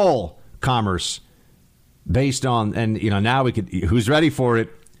much all commerce based on, and, you know, now we could, who's ready for it?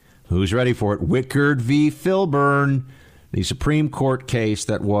 Who's ready for it? Wickard v. Filburn, the Supreme Court case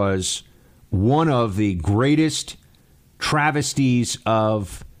that was one of the greatest travesties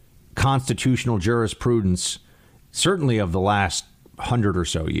of constitutional jurisprudence, certainly of the last 100 or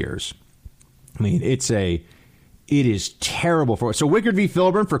so years. I mean, it is terrible for us. So Wickard v.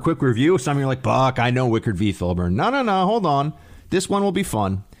 Filburn, for a quick review. Some of you are like, Buck, I know Wickard v. Filburn. No, hold on. This one will be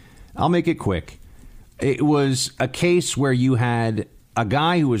fun. I'll make it quick. It was a case where you had a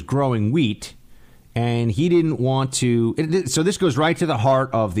guy who was growing wheat, and he didn't want to. So this goes right to the heart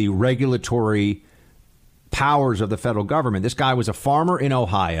of the regulatory powers of the federal government. This guy was a farmer in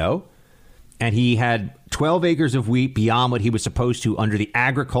Ohio, and he had 12 acres of wheat beyond what he was supposed to under the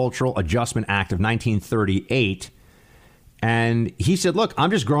Agricultural Adjustment Act of 1938. And he said, look,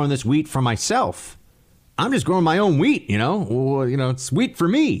 I'm just growing this wheat for myself. I'm just growing my own wheat, you know. Well, you know, it's wheat for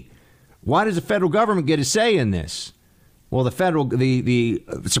me. Why does the federal government get a say in this? Well, the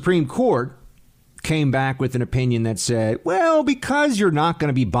Supreme Court came back with an opinion that said, well, because you're not going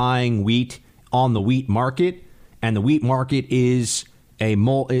to be buying wheat on the wheat market, and the wheat market is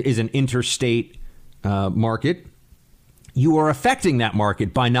an interstate market, you are affecting that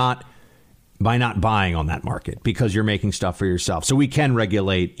market by not buying on that market because you're making stuff for yourself. So we can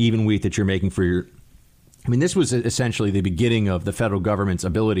regulate even wheat that you're making for your. I mean, this was essentially the beginning of the federal government's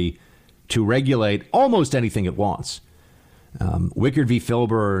ability to regulate almost anything it wants. Wickard v.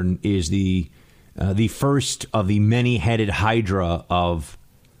 Filburn is the the first of the many-headed hydra of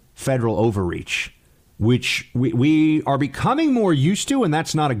federal overreach, which we are becoming more used to, and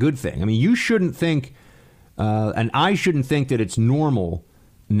that's not a good thing. I mean, you shouldn't think, and I shouldn't think that it's normal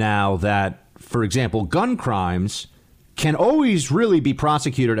now that, for example, gun crimes can always really be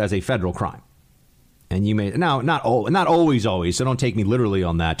prosecuted as a federal crime. And you may now not always, so don't take me literally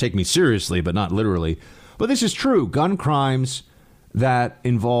on that. Take me seriously, but not literally. But this is true. Gun crimes that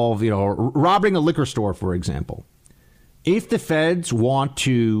involve, robbing a liquor store, for example. If the feds want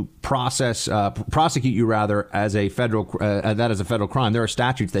to prosecute you as a federal crime, there are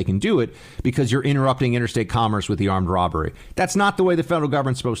statutes they can do it because you're interrupting interstate commerce with the armed robbery. That's not the way the federal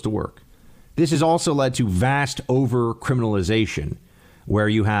government's supposed to work. This has also led to vast over-criminalization, where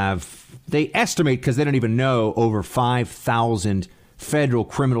you have, they estimate, because they don't even know, over 5,000 federal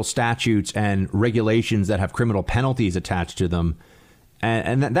criminal statutes and regulations that have criminal penalties attached to them.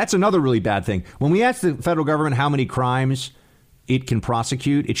 And that's another really bad thing. When we ask the federal government how many crimes it can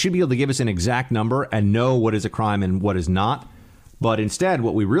prosecute, it should be able to give us an exact number and know what is a crime and what is not. But instead,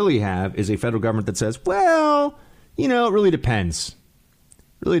 what we really have is a federal government that says, well, it really depends.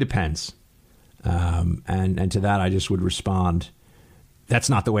 Really depends. And to that, I just would respond,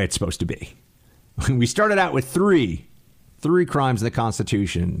 that's not the way it's supposed to be. We started out with three crimes in the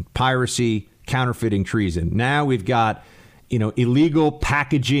Constitution: piracy, counterfeiting, treason. Now we've got illegal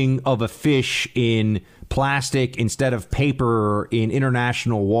packaging of a fish in plastic instead of paper in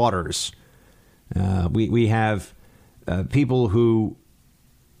international waters. We have people who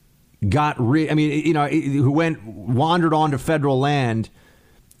wandered onto federal land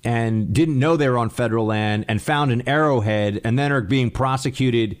and didn't know they were on federal land and found an arrowhead and then are being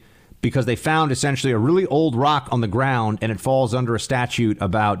prosecuted because they found essentially a really old rock on the ground and it falls under a statute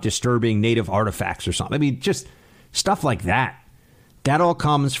about disturbing native artifacts or something. I mean, just stuff like that. That all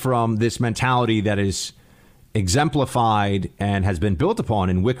comes from this mentality that is exemplified and has been built upon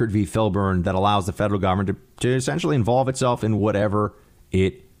in Wickert v. Filburn that allows the federal government to essentially involve itself in whatever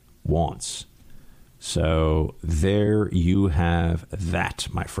it wants. So there you have that,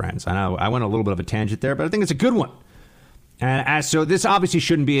 my friends. I know I went a little bit of a tangent there, but I think it's a good one. And so this obviously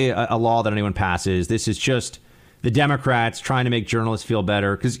shouldn't be a law that anyone passes. This is just the Democrats trying to make journalists feel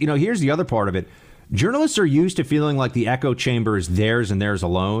better. Because, here's the other part of it. Journalists are used to feeling like the echo chamber is theirs and theirs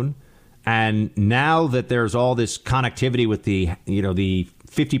alone. And now that there's all this connectivity with the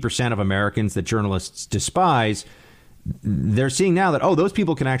 50% of Americans that journalists despise, they're seeing now that, those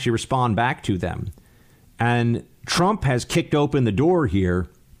people can actually respond back to them. And Trump has kicked open the door here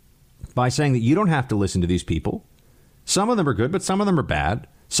by saying that you don't have to listen to these people. Some of them are good, but some of them are bad.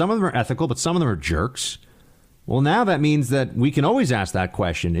 Some of them are ethical, but some of them are jerks. Well, now that means that we can always ask that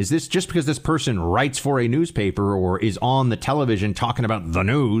question. Is this just because this person writes for a newspaper or is on the television talking about the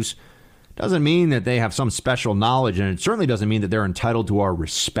news? Doesn't mean that they have some special knowledge, and it certainly doesn't mean that they're entitled to our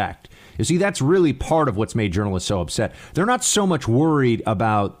respect. You see, that's really part of what's made journalists so upset. They're not so much worried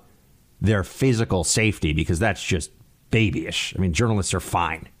about their physical safety, because that's just babyish. I mean, journalists are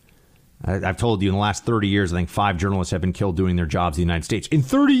fine. I've told you in the last 30 years, I think 5 journalists have been killed doing their jobs in the United States. In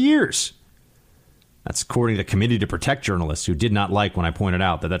 30 years! That's according to the Committee to Protect Journalists, who did not like when I pointed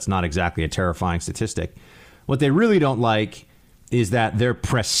out that that's not exactly a terrifying statistic. What they really don't like is that their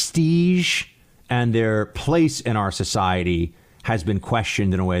prestige and their place in our society has been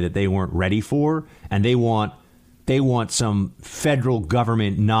questioned in a way that they weren't ready for, and they want some federal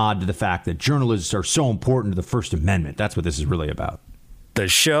government nod to the fact that journalists are so important to the First Amendment. That's what this is really about. The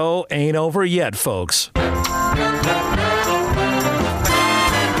show ain't over yet, folks.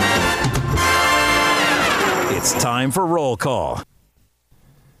 It's time for roll call.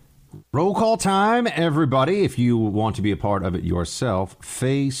 Roll call time, everybody. If you want to be a part of it yourself,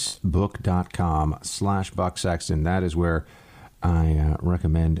 facebook.com/Buck Sexton. That is where I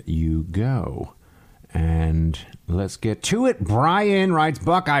recommend you go. And let's get to it. Brian writes,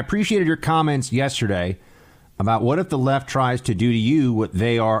 Buck, I appreciated your comments yesterday about what if the left tries to do to you what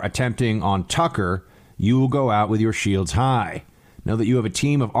they are attempting on Tucker. You will go out with your shields high. Know that you have a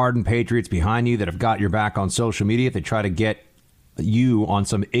team of ardent patriots behind you that have got your back on social media if they try to get you on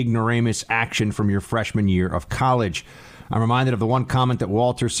some ignoramus action from your freshman year of college. I'm reminded of the one comment that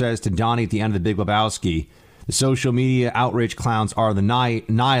Walter says to Donnie at the end of The Big Lebowski. The social media outrage clowns are the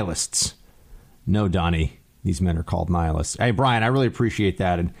nihilists. No, Donnie, these men are called nihilists. Hey, Brian, I really appreciate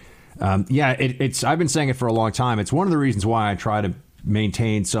that. And it's I've been saying it for a long time. It's one of the reasons why I try to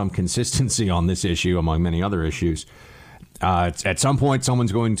maintain some consistency on this issue, among many other issues. At some point,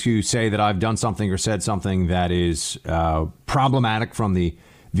 someone's going to say that I've done something or said something that is problematic from the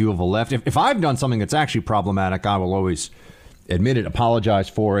view of the left. If I've done something that's actually problematic, I will always admit it, apologize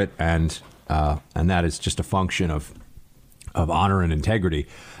for it, and and that is just a function of honor and integrity.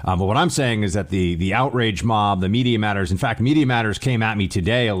 But what I'm saying is that the outrage mob, the Media Matters, in fact, Media Matters came at me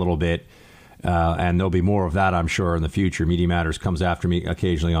today a little bit, and there'll be more of that, I'm sure, in the future. Media Matters comes after me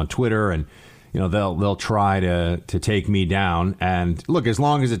occasionally on Twitter, and they'll try to take me down. And look, as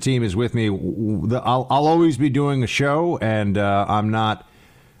long as the team is with me, I'll always be doing a show, and I'm not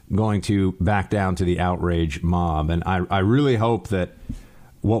going to back down to the outrage mob. And I really hope that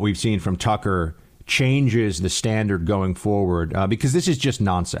what we've seen from Tucker changes the standard going forward, because this is just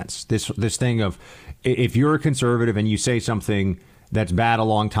nonsense. This thing of, if you're a conservative and you say something that's bad a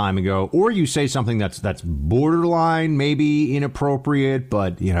long time ago, or you say something that's borderline maybe inappropriate,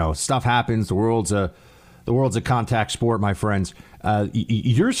 but stuff happens. The world's a contact sport, my friends.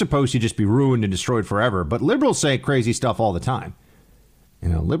 You're supposed to just be ruined and destroyed forever. But liberals say crazy stuff all the time.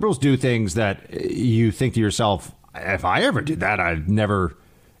 Liberals do things that you think to yourself, if I ever did that, I'd never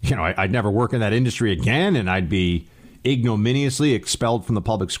work in that industry again, and I'd be ignominiously expelled from the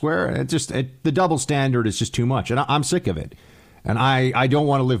public square. The double standard is just too much, and I'm sick of it. And I don't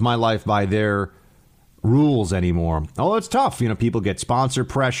want to live my life by their rules anymore. Oh, it's tough. People get sponsor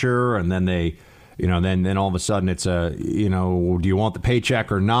pressure, and then they, then all of a sudden it's do you want the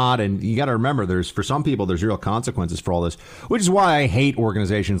paycheck or not? And you got to remember, for some people, there's real consequences for all this, which is why I hate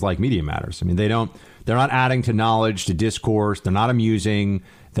organizations like Media Matters. I mean, they're not adding to knowledge, to discourse. They're not amusing.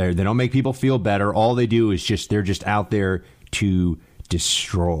 They don't make people feel better. All they do is they're just out there to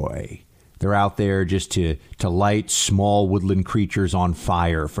destroy. They're out there just to light small woodland creatures on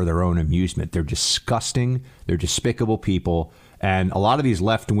fire for their own amusement. They're disgusting. They're despicable people. And a lot of these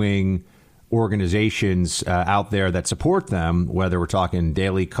left-wing organizations out there that support them, whether we're talking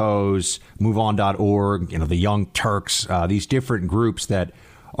Daily Kos, MoveOn.org, the Young Turks, these different groups that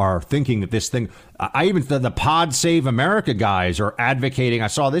are thinking that this thing, the Pod Save America guys are advocating. I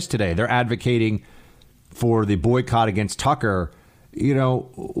saw this today. They're advocating for the boycott against Tucker.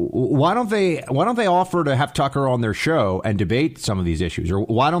 Why don't they offer to have Tucker on their show and debate some of these issues? Or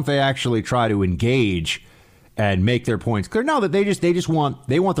why don't they actually try to engage and make their points clear? No, that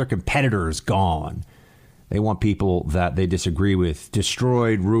they want their competitors gone. They want people that they disagree with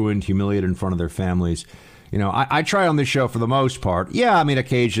destroyed, ruined, humiliated in front of their families. I try on this show for the most part. Yeah, I mean,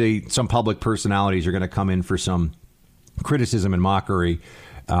 occasionally some public personalities are going to come in for some criticism and mockery,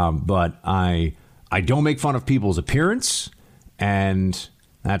 but I don't make fun of people's appearance, and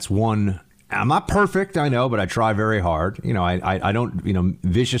that's one. I'm not perfect, I know, but I try very hard. I don't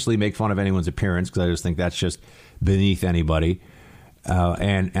viciously make fun of anyone's appearance, because I just think that's just beneath anybody,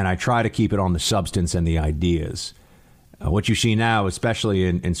 and I try to keep it on the substance and the ideas. What you see now, especially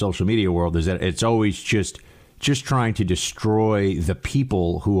in social media world, is that it's always just trying to destroy the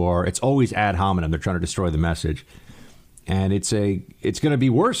people who are. It's always ad hominem. They're trying to destroy the message, and it's going to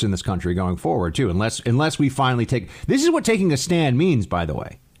be worse in this country going forward too, unless we finally take. This is what taking a stand means, by the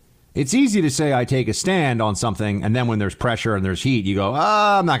way. It's easy to say I take a stand on something, and then when there's pressure and there's heat, you go,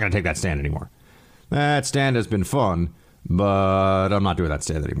 I'm not going to take that stand anymore. That stand has been fun, but I'm not doing that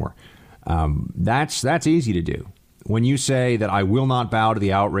stand anymore. That's easy to do. When you say that I will not bow to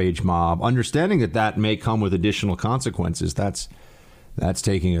the outrage mob, understanding that may come with additional consequences, that's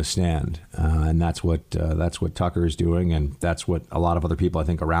taking a stand, and that's what Tucker is doing, and that's what a lot of other people I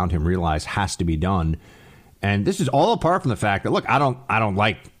think around him realize has to be done. And this is all apart from the fact that, look, I don't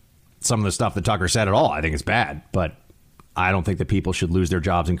like some of the stuff that Tucker said at all. I think it's bad, but I don't think that people should lose their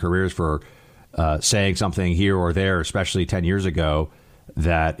jobs and careers for saying something here or there, especially 10 years ago,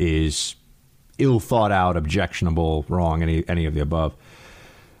 that is ill thought out, objectionable, wrong, any of the above.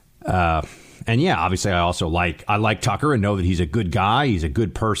 And yeah, obviously I like Tucker and know that he's a good guy. He's a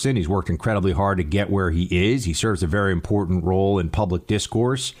good person. He's worked incredibly hard to get where he is. He serves a very important role in public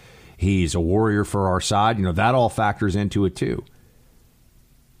discourse. He's a warrior for our side. That all factors into it too.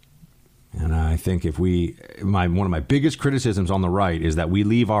 And I think one of my biggest criticisms on the right is that we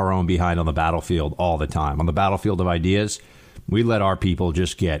leave our own behind on the battlefield all the time. On the battlefield of ideas, we let our people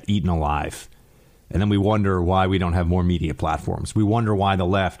just get eaten alive. And then we wonder why we don't have more media platforms. We wonder why the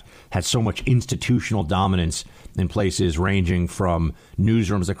left has so much institutional dominance in places ranging from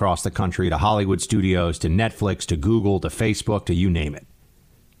newsrooms across the country to Hollywood studios to Netflix to Google to Facebook to you name it.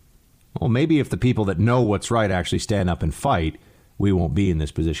 Well, maybe if the people that know what's right actually stand up and fight, we won't be in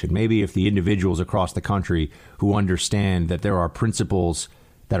this position. Maybe if the individuals across the country who understand that there are principles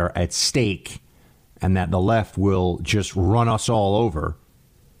that are at stake and that the left will just run us all over,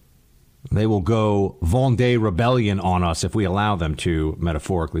 they will go Vendée rebellion on us if we allow them to,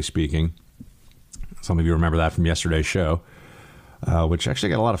 metaphorically speaking. Some of you remember that from yesterday's show, which actually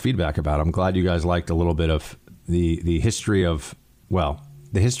got a lot of feedback about. I'm glad you guys liked a little bit of the history of, well,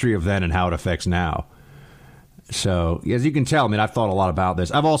 the history of then and how it affects now. So, as you can tell, I mean, I've thought a lot about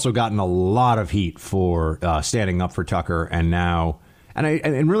this. I've also gotten a lot of heat for standing up for Tucker, and now,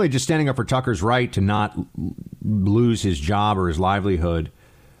 and really just standing up for Tucker's right to not lose his job or his livelihood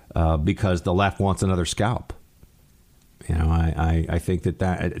because the left wants another scalp. You know, I think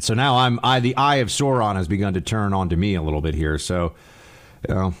that so now the eye of Sauron has begun to turn onto me a little bit here. So,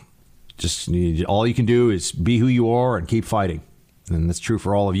 you know, just all you can do is be who you are and keep fighting. And that's true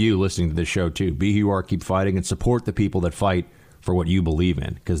for all of you listening to this show, too. Be who you are, keep fighting, and support the people that fight for what you believe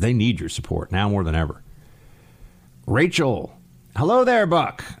in, because they need your support now more than ever. Rachel, hello there,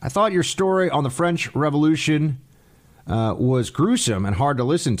 Buck. I thought your story on the French Revolution was gruesome and hard to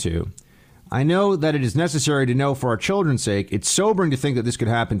listen to. I know that it is necessary to know for our children's sake. It's sobering to think that this could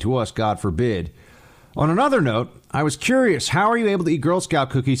happen to us, God forbid. On another note, I was curious, how are you able to eat Girl Scout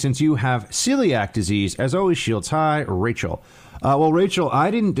cookies since you have celiac disease? As always, Shields High, Rachel. Well, Rachel, I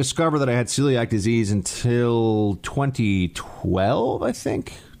didn't discover that I had celiac disease until 2012, I think.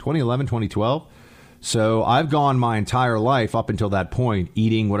 2011, 2012. So I've gone my entire life up until that point,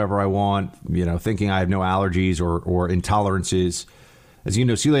 eating whatever I want, you know, thinking I have no allergies or intolerances. As you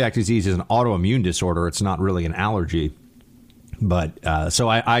know, celiac disease is an autoimmune disorder. It's not really an allergy. But so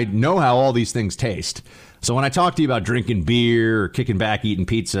I know how all these things taste. So when I talk to you about drinking beer or kicking back, eating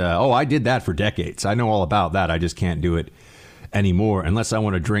pizza, oh, I did that for decades. I know all about that. I just can't do it anymore unless I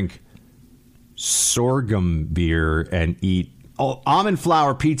want to drink sorghum beer and eat almond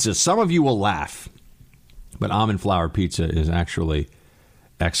flour pizza. Some of you will laugh, but almond flour pizza is actually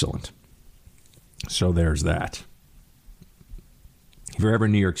excellent. So there's that. If you're ever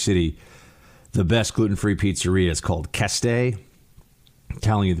in New York City, the best gluten-free pizzeria is called Keste. I'm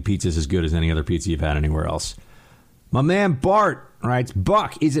telling you, the pizza is as good as any other pizza you've had anywhere else. My man Bart writes,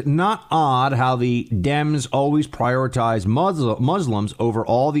 Buck, is it not odd how the Dems always prioritize Muslims over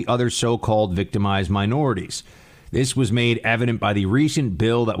all the other so-called victimized minorities? This was made evident by the recent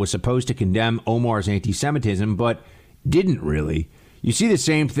bill that was supposed to condemn Omar's anti-Semitism, but didn't really. You see the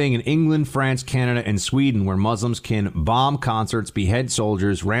same thing in England, France, Canada, and Sweden, where Muslims can bomb concerts, behead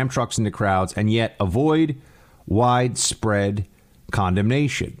soldiers, ram trucks into crowds, and yet avoid widespread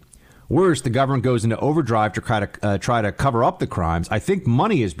condemnation. Worse, the government goes into overdrive to try to cover up the crimes. I think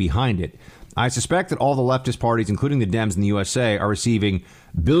money is behind it. I suspect that all the leftist parties, including the Dems in the USA, are receiving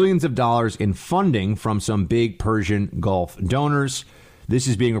billions of dollars in funding from some big Persian Gulf donors. This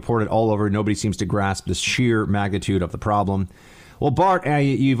is being reported all over. Nobody seems to grasp the sheer magnitude of the problem. Well, Bart,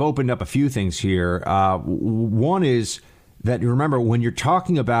 you've opened up a few things here. One is that, remember, when you're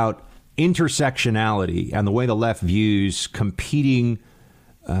talking about intersectionality and the way the left views competing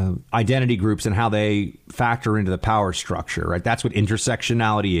identity groups and how they factor into the power structure, right? That's what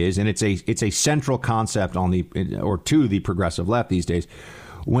intersectionality is, and it's a central concept to the progressive left these days.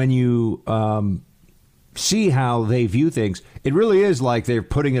 When you see how they view things, it really is like they're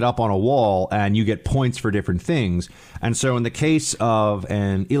putting it up on a wall, and you get points for different things. And so, in the case of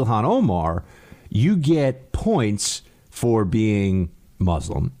an Ilhan Omar, you get points for being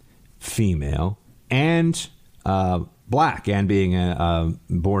Muslim, female, and black, and being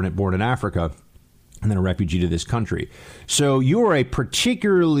born in Africa, and then a refugee to this country. So you're a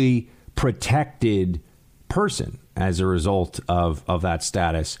particularly protected person as a result of that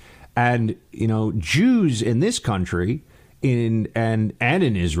status. And, you know, Jews in this country and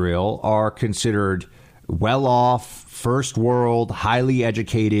in Israel are considered well-off, first world, highly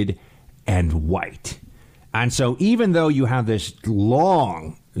educated, and white. And so even though you have this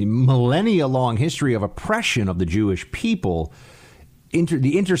millennia-long history of oppression of the Jewish people,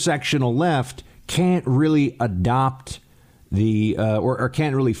 the intersectional left can't really adopt or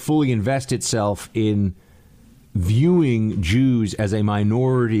can't really fully invest itself in viewing Jews as a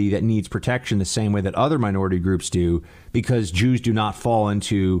minority that needs protection the same way that other minority groups do, because Jews do not fall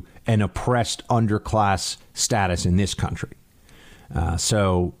into an oppressed underclass status in this country.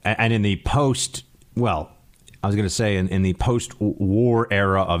 And in the in the post-war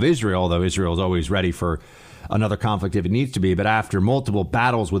era of Israel, though Israel is always ready for another conflict if it needs to be, but after multiple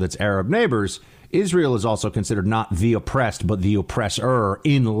battles with its Arab neighbors, Israel is also considered not the oppressed, but the oppressor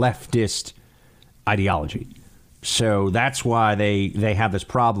in leftist ideology. So that's why they have this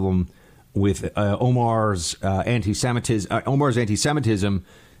problem with Omar's anti-Semitism.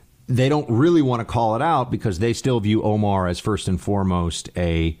 They don't really want to call it out because they still view Omar as first and foremost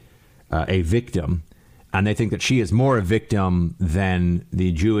a victim. And they think that she is more a victim than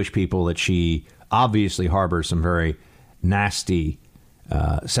the Jewish people that she obviously harbors some very nasty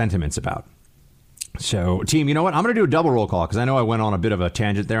sentiments about. So, team, you know what? I'm going to do a double roll call because I know I went on a bit of a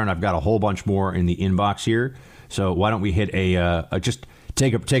tangent there, and I've got a whole bunch more in the inbox here. So why don't we hit just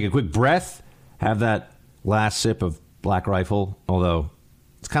take a quick breath, have that last sip of Black Rifle, although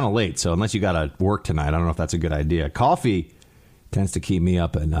it's kind of late, so unless you got to work tonight, I don't know if that's a good idea. Coffee tends to keep me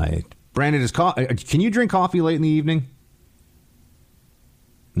up at night. Brandon, can you drink coffee late in the evening?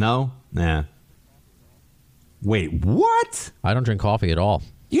 No? Nah. Wait, what? I don't drink coffee at all.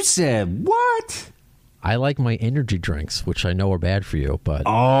 You said what? I like my energy drinks, which I know are bad for you, but...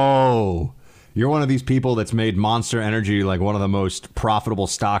 Oh, you're one of these people that's made Monster Energy like one of the most profitable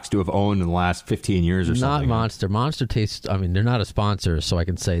stocks to have owned in the last 15 years or something. Not Monster. Monster tastes... I mean, they're not a sponsor, so I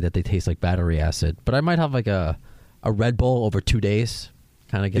can say that they taste like battery acid. But I might have like a Red Bull over 2 days.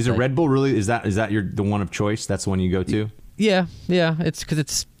 Kind of. Is a Red Bull really... Is that the one of choice? That's the one you go to? Yeah. It's because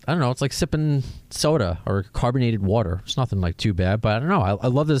it's... I don't know. It's like sipping soda or carbonated water. It's nothing like too bad, but I don't know. I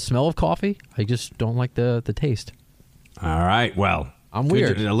love the smell of coffee. I just don't like the taste. All right. Well, I'm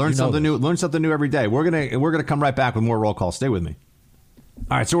weird. Learn something new. Learn something new every day. We're gonna come right back with more roll call. Stay with me.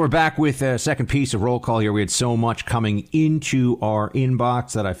 All right. So we're back with a second piece of roll call here. We had so much coming into our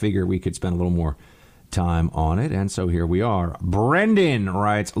inbox that I figured we could spend a little more time on it, and so here we are. Brendan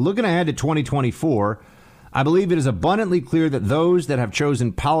writes, looking ahead to 2024. I believe it is abundantly clear that those that have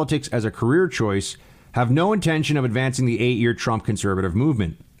chosen politics as a career choice have no intention of advancing the 8-year Trump conservative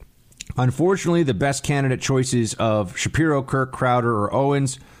movement. Unfortunately, the best candidate choices of Shapiro, Kirk, Crowder, or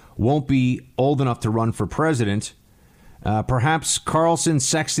Owens won't be old enough to run for president. Perhaps Carlson,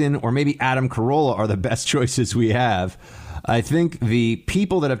 Sexton, or maybe Adam Carolla are the best choices we have. I think the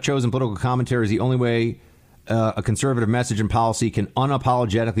people that have chosen political commentary is the only way a conservative message and policy can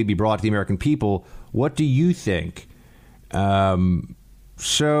unapologetically be brought to the American people. What do you think? I think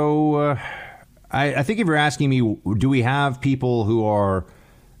if you're asking me, do we have people who are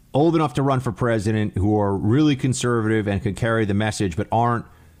old enough to run for president, who are really conservative and can carry the message, but aren't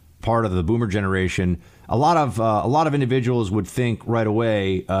part of the boomer generation? A lot of individuals would think right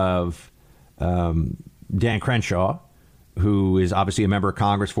away of Dan Crenshaw, who is obviously a member of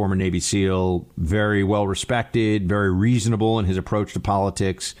Congress, former Navy SEAL, very well respected, very reasonable in his approach to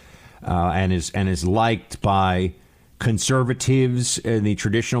politics. And is liked by conservatives in the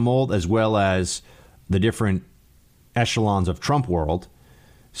traditional mold as well as the different echelons of Trump world.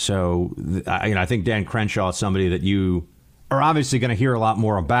 So, I think Dan Crenshaw is somebody that you are obviously going to hear a lot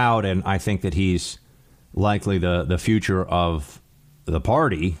more about, and I think that he's likely the future of the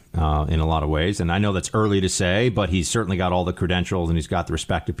party in a lot of ways. And I know that's early to say, but he's certainly got all the credentials and he's got the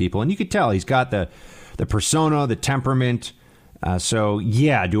respect of people. And you could tell he's got the persona, the temperament.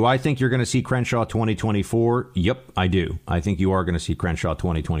 Do I think you're going to see Crenshaw 2024? Yep, I do. I think you are going to see Crenshaw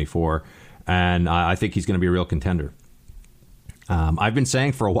 2024, and I think he's going to be a real contender. I've been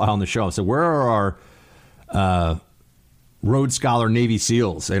saying for a while on the show, so where are our Rhodes Scholar Navy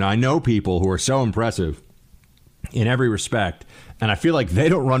SEALs? And I know people who are so impressive in every respect, and I feel like they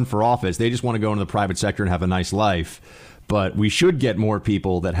don't run for office. They just want to go into the private sector and have a nice life. But we should get more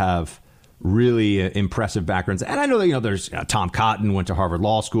people that have really impressive backgrounds. And I know that, there's Tom Cotton went to Harvard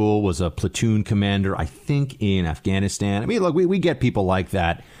Law School, was a platoon commander, I think, in Afghanistan. I mean, look, we get people like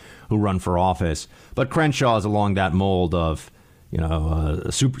that who run for office. But Crenshaw is along that mold of,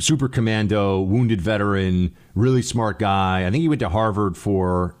 a super commando, wounded veteran, really smart guy. I think he went to Harvard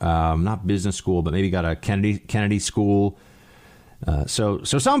for not business school, but maybe got a Kennedy school. So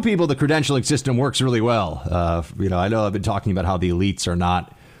some people, the credentialing system works really well. I know I've been talking about how the elites are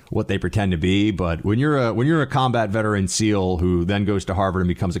not what they pretend to be, but when you're a combat veteran SEAL who then goes to Harvard and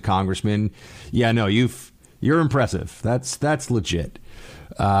becomes a congressman, you're impressive. That's legit.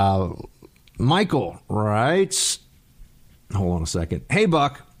 Michael writes, hold on a second. Hey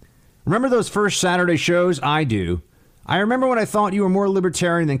Buck, remember those first Saturday shows? I do. I remember when I thought you were more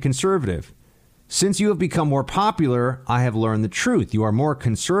libertarian than conservative. Since you have become more popular, I have learned the truth. You are more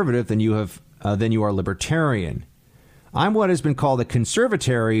conservative than you are libertarian. I'm what has been called a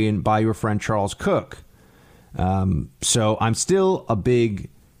conservatarian by your friend Charles Cook. So I'm still a big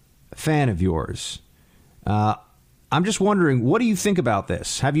fan of yours. I'm just wondering, what do you think about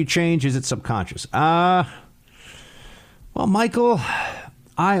this? Have you changed? Is it subconscious? Well, Michael,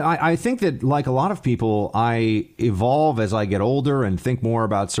 I think that, like a lot of people, I evolve as I get older and think more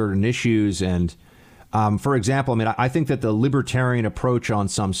about certain issues. And for example, I think that the libertarian approach on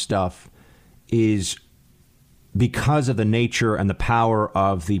some stuff is because of the nature and the power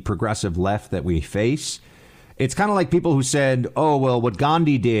of the progressive left that we face. It's kind of like people who said, oh, well, what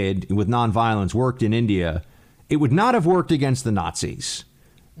Gandhi did with nonviolence worked in India. It would not have worked against the Nazis.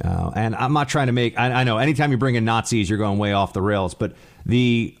 And I'm not trying to make, I know anytime you bring in Nazis, you're going way off the rails, but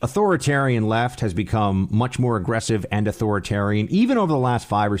the authoritarian left has become much more aggressive and authoritarian, even over the last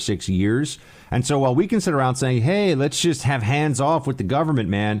 5 or 6 years. And so while we can sit around saying, hey, let's just have hands off with the government,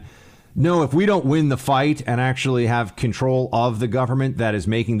 man. No, if we don't win the fight and actually have control of the government that is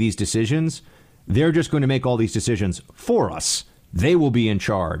making these decisions, they're just going to make all these decisions for us. They will be in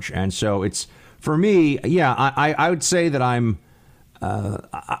charge. And so it's, for me, yeah, I would say that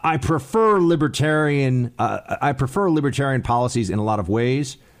I prefer libertarian policies in a lot of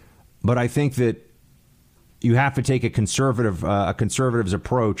ways, but I think that you have to take a conservative's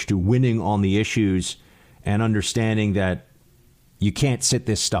approach to winning on the issues and understanding that you can't sit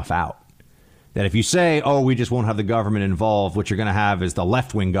this stuff out. That if you say, oh, we just won't have the government involved, what you're going to have is the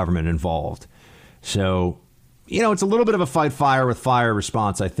left-wing government involved. So, it's a little bit of a fight fire with fire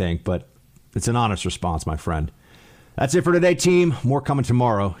response, I think, but it's an honest response, my friend. That's it for today, team. More coming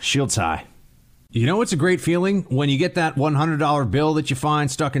tomorrow. Shields high. You know what's a great feeling? When you get that $100 bill that you find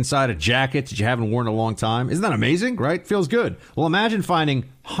stuck inside a jacket that you haven't worn in a long time. Isn't that amazing, right? Feels good. Well, imagine finding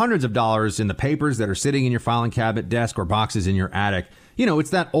hundreds of dollars in the papers that are sitting in your filing cabinet, desk, or boxes in your attic.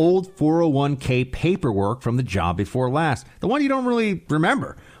 It's that old 401k paperwork from the job before last. The one you don't really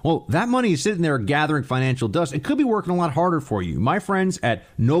remember. Well, that money is sitting there gathering financial dust. It could be working a lot harder for you. My friends at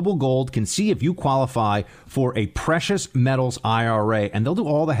Noble Gold can see if you qualify for a precious metals IRA, and they'll do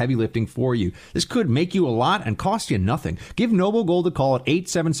all the heavy lifting for you. This could make you a lot and cost you nothing. Give Noble Gold a call at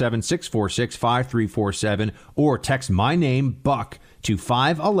 877-646-5347 or text my name, Buck, to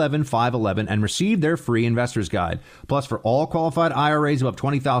 511-511 and receive their free investor's guide. Plus, for all qualified IRAs above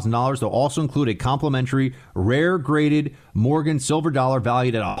 $20,000, they'll also include a complimentary rare graded Morgan silver dollar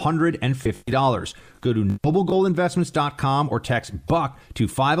valued at $150. Go to noblegoldinvestments.com or text Buck to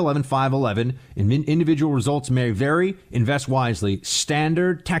 511-511. Individual results may vary. Invest wisely.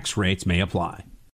 Standard tax rates may apply.